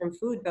fasting just from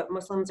food, but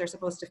Muslims are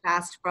supposed to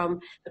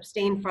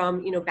abstain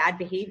from, you know, bad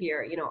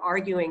behavior, you know,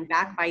 arguing,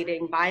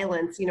 backbiting,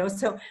 violence, you know,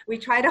 so we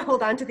try to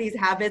hold on to these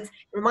habits,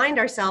 remind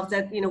ourselves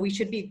that, you know, we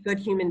should be good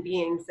human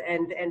beings,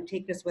 and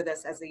take this with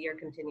us as the year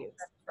continues.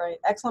 Right,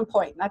 excellent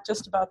point. Not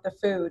just about the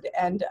food.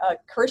 And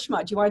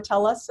Karishma, do you want to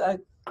tell us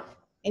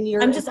in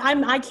your...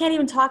 I can't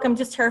even talk. I'm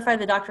just terrified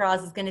that Dr.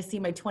 Oz is going to see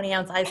my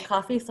 20-ounce iced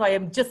coffee. So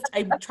I'm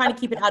trying to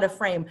keep it out of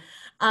frame.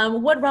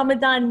 What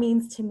Ramadan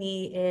means to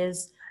me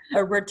is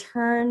a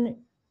return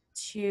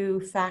to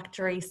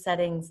factory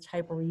settings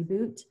type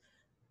reboot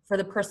for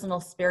the personal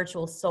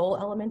spiritual soul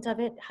element of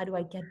it. How do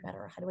I get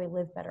better? How do I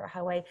live better?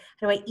 How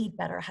do I eat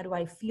better? How do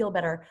I feel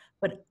better?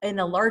 But in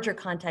a larger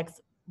context,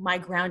 my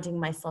grounding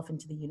myself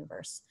into the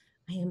universe.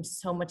 I am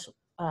so much,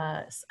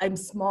 I'm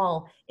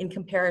small in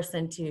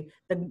comparison to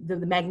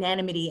the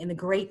magnanimity and the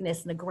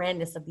greatness and the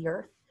grandness of the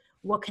earth.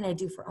 What can I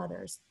do for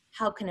others?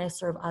 How can I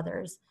serve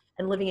others?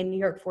 And living in New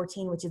York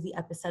 14, which is the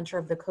epicenter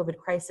of the COVID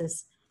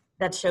crisis,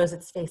 that shows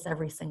its face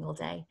every single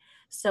day.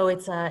 So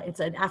it's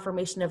an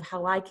affirmation of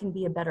how I can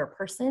be a better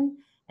person,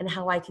 and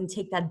how I can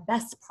take that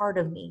best part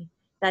of me,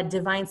 that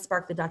divine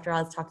spark that Dr.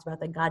 Oz talked about,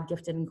 that God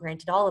gifted and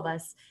granted all of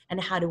us,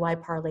 and how do I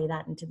parlay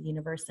that into the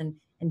universe and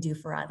do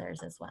for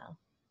others as well.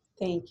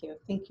 Thank you.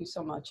 Thank you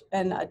so much.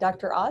 And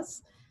Dr.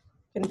 Oz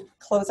can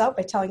close out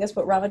by telling us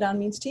what Ramadan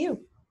means to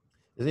you.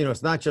 You know,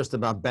 it's not just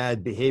about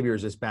bad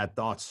behaviors, it's bad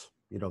thoughts,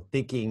 you know,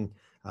 thinking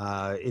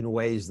in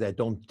ways that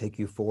don't take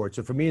you forward.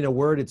 So for me, in a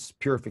word, it's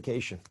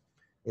purification,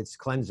 it's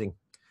cleansing,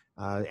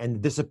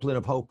 and discipline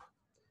of hope,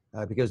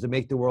 because to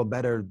make the world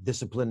better,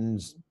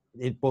 disciplines,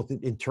 both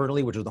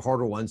internally, which are the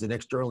harder ones, and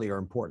externally are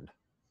important.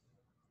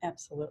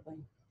 Absolutely.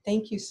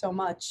 Thank you so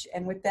much.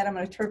 And with that, I'm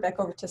going to turn it back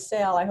over to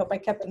Sal. I hope I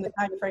kept in the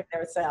time frame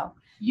there, Sal.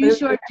 You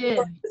sure did.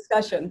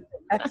 Discussion.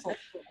 Excellent.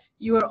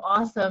 You were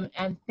awesome.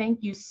 And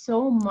thank you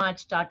so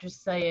much, Dr.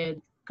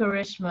 Syed,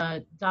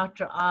 Karishma,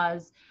 Dr.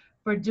 Oz,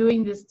 for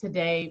doing this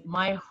today.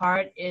 My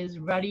heart is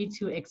ready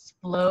to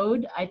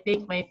explode. I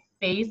think my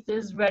face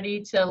is ready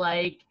to,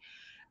 like,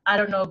 I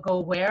don't know, go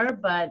where,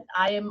 but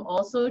I am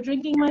also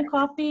drinking my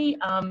coffee,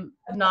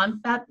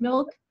 non-fat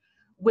milk,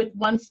 with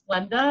 1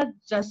 Splenda,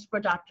 just for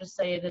Dr.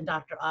 Syed and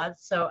Dr. Oz.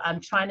 So I'm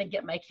trying to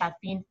get my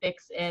caffeine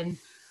fix in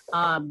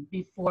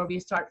before we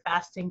start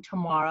fasting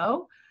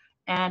tomorrow.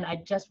 And I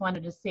just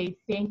wanted to say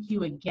thank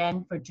you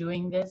again for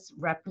doing this.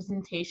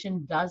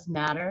 Representation does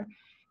matter.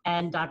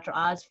 And Dr.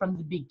 Oz, from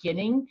the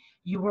beginning,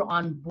 you were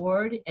on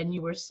board and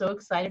you were so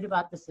excited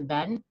about this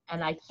event.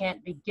 And I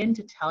can't begin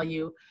to tell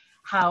you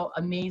how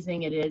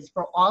amazing it is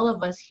for all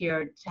of us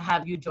here to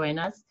have you join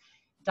us.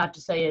 Dr.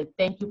 Syed,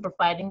 thank you for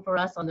fighting for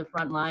us on the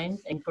front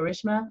lines. And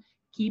Karishma,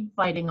 keep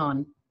fighting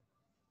on.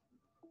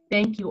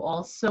 Thank you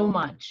all so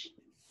much.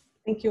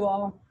 Thank you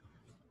all.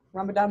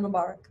 Ramadan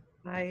Mubarak.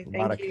 Bye.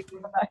 Mubarak. Thank you.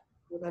 Bye-bye.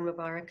 Ramadan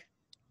Mubarak.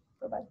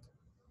 Bye-bye.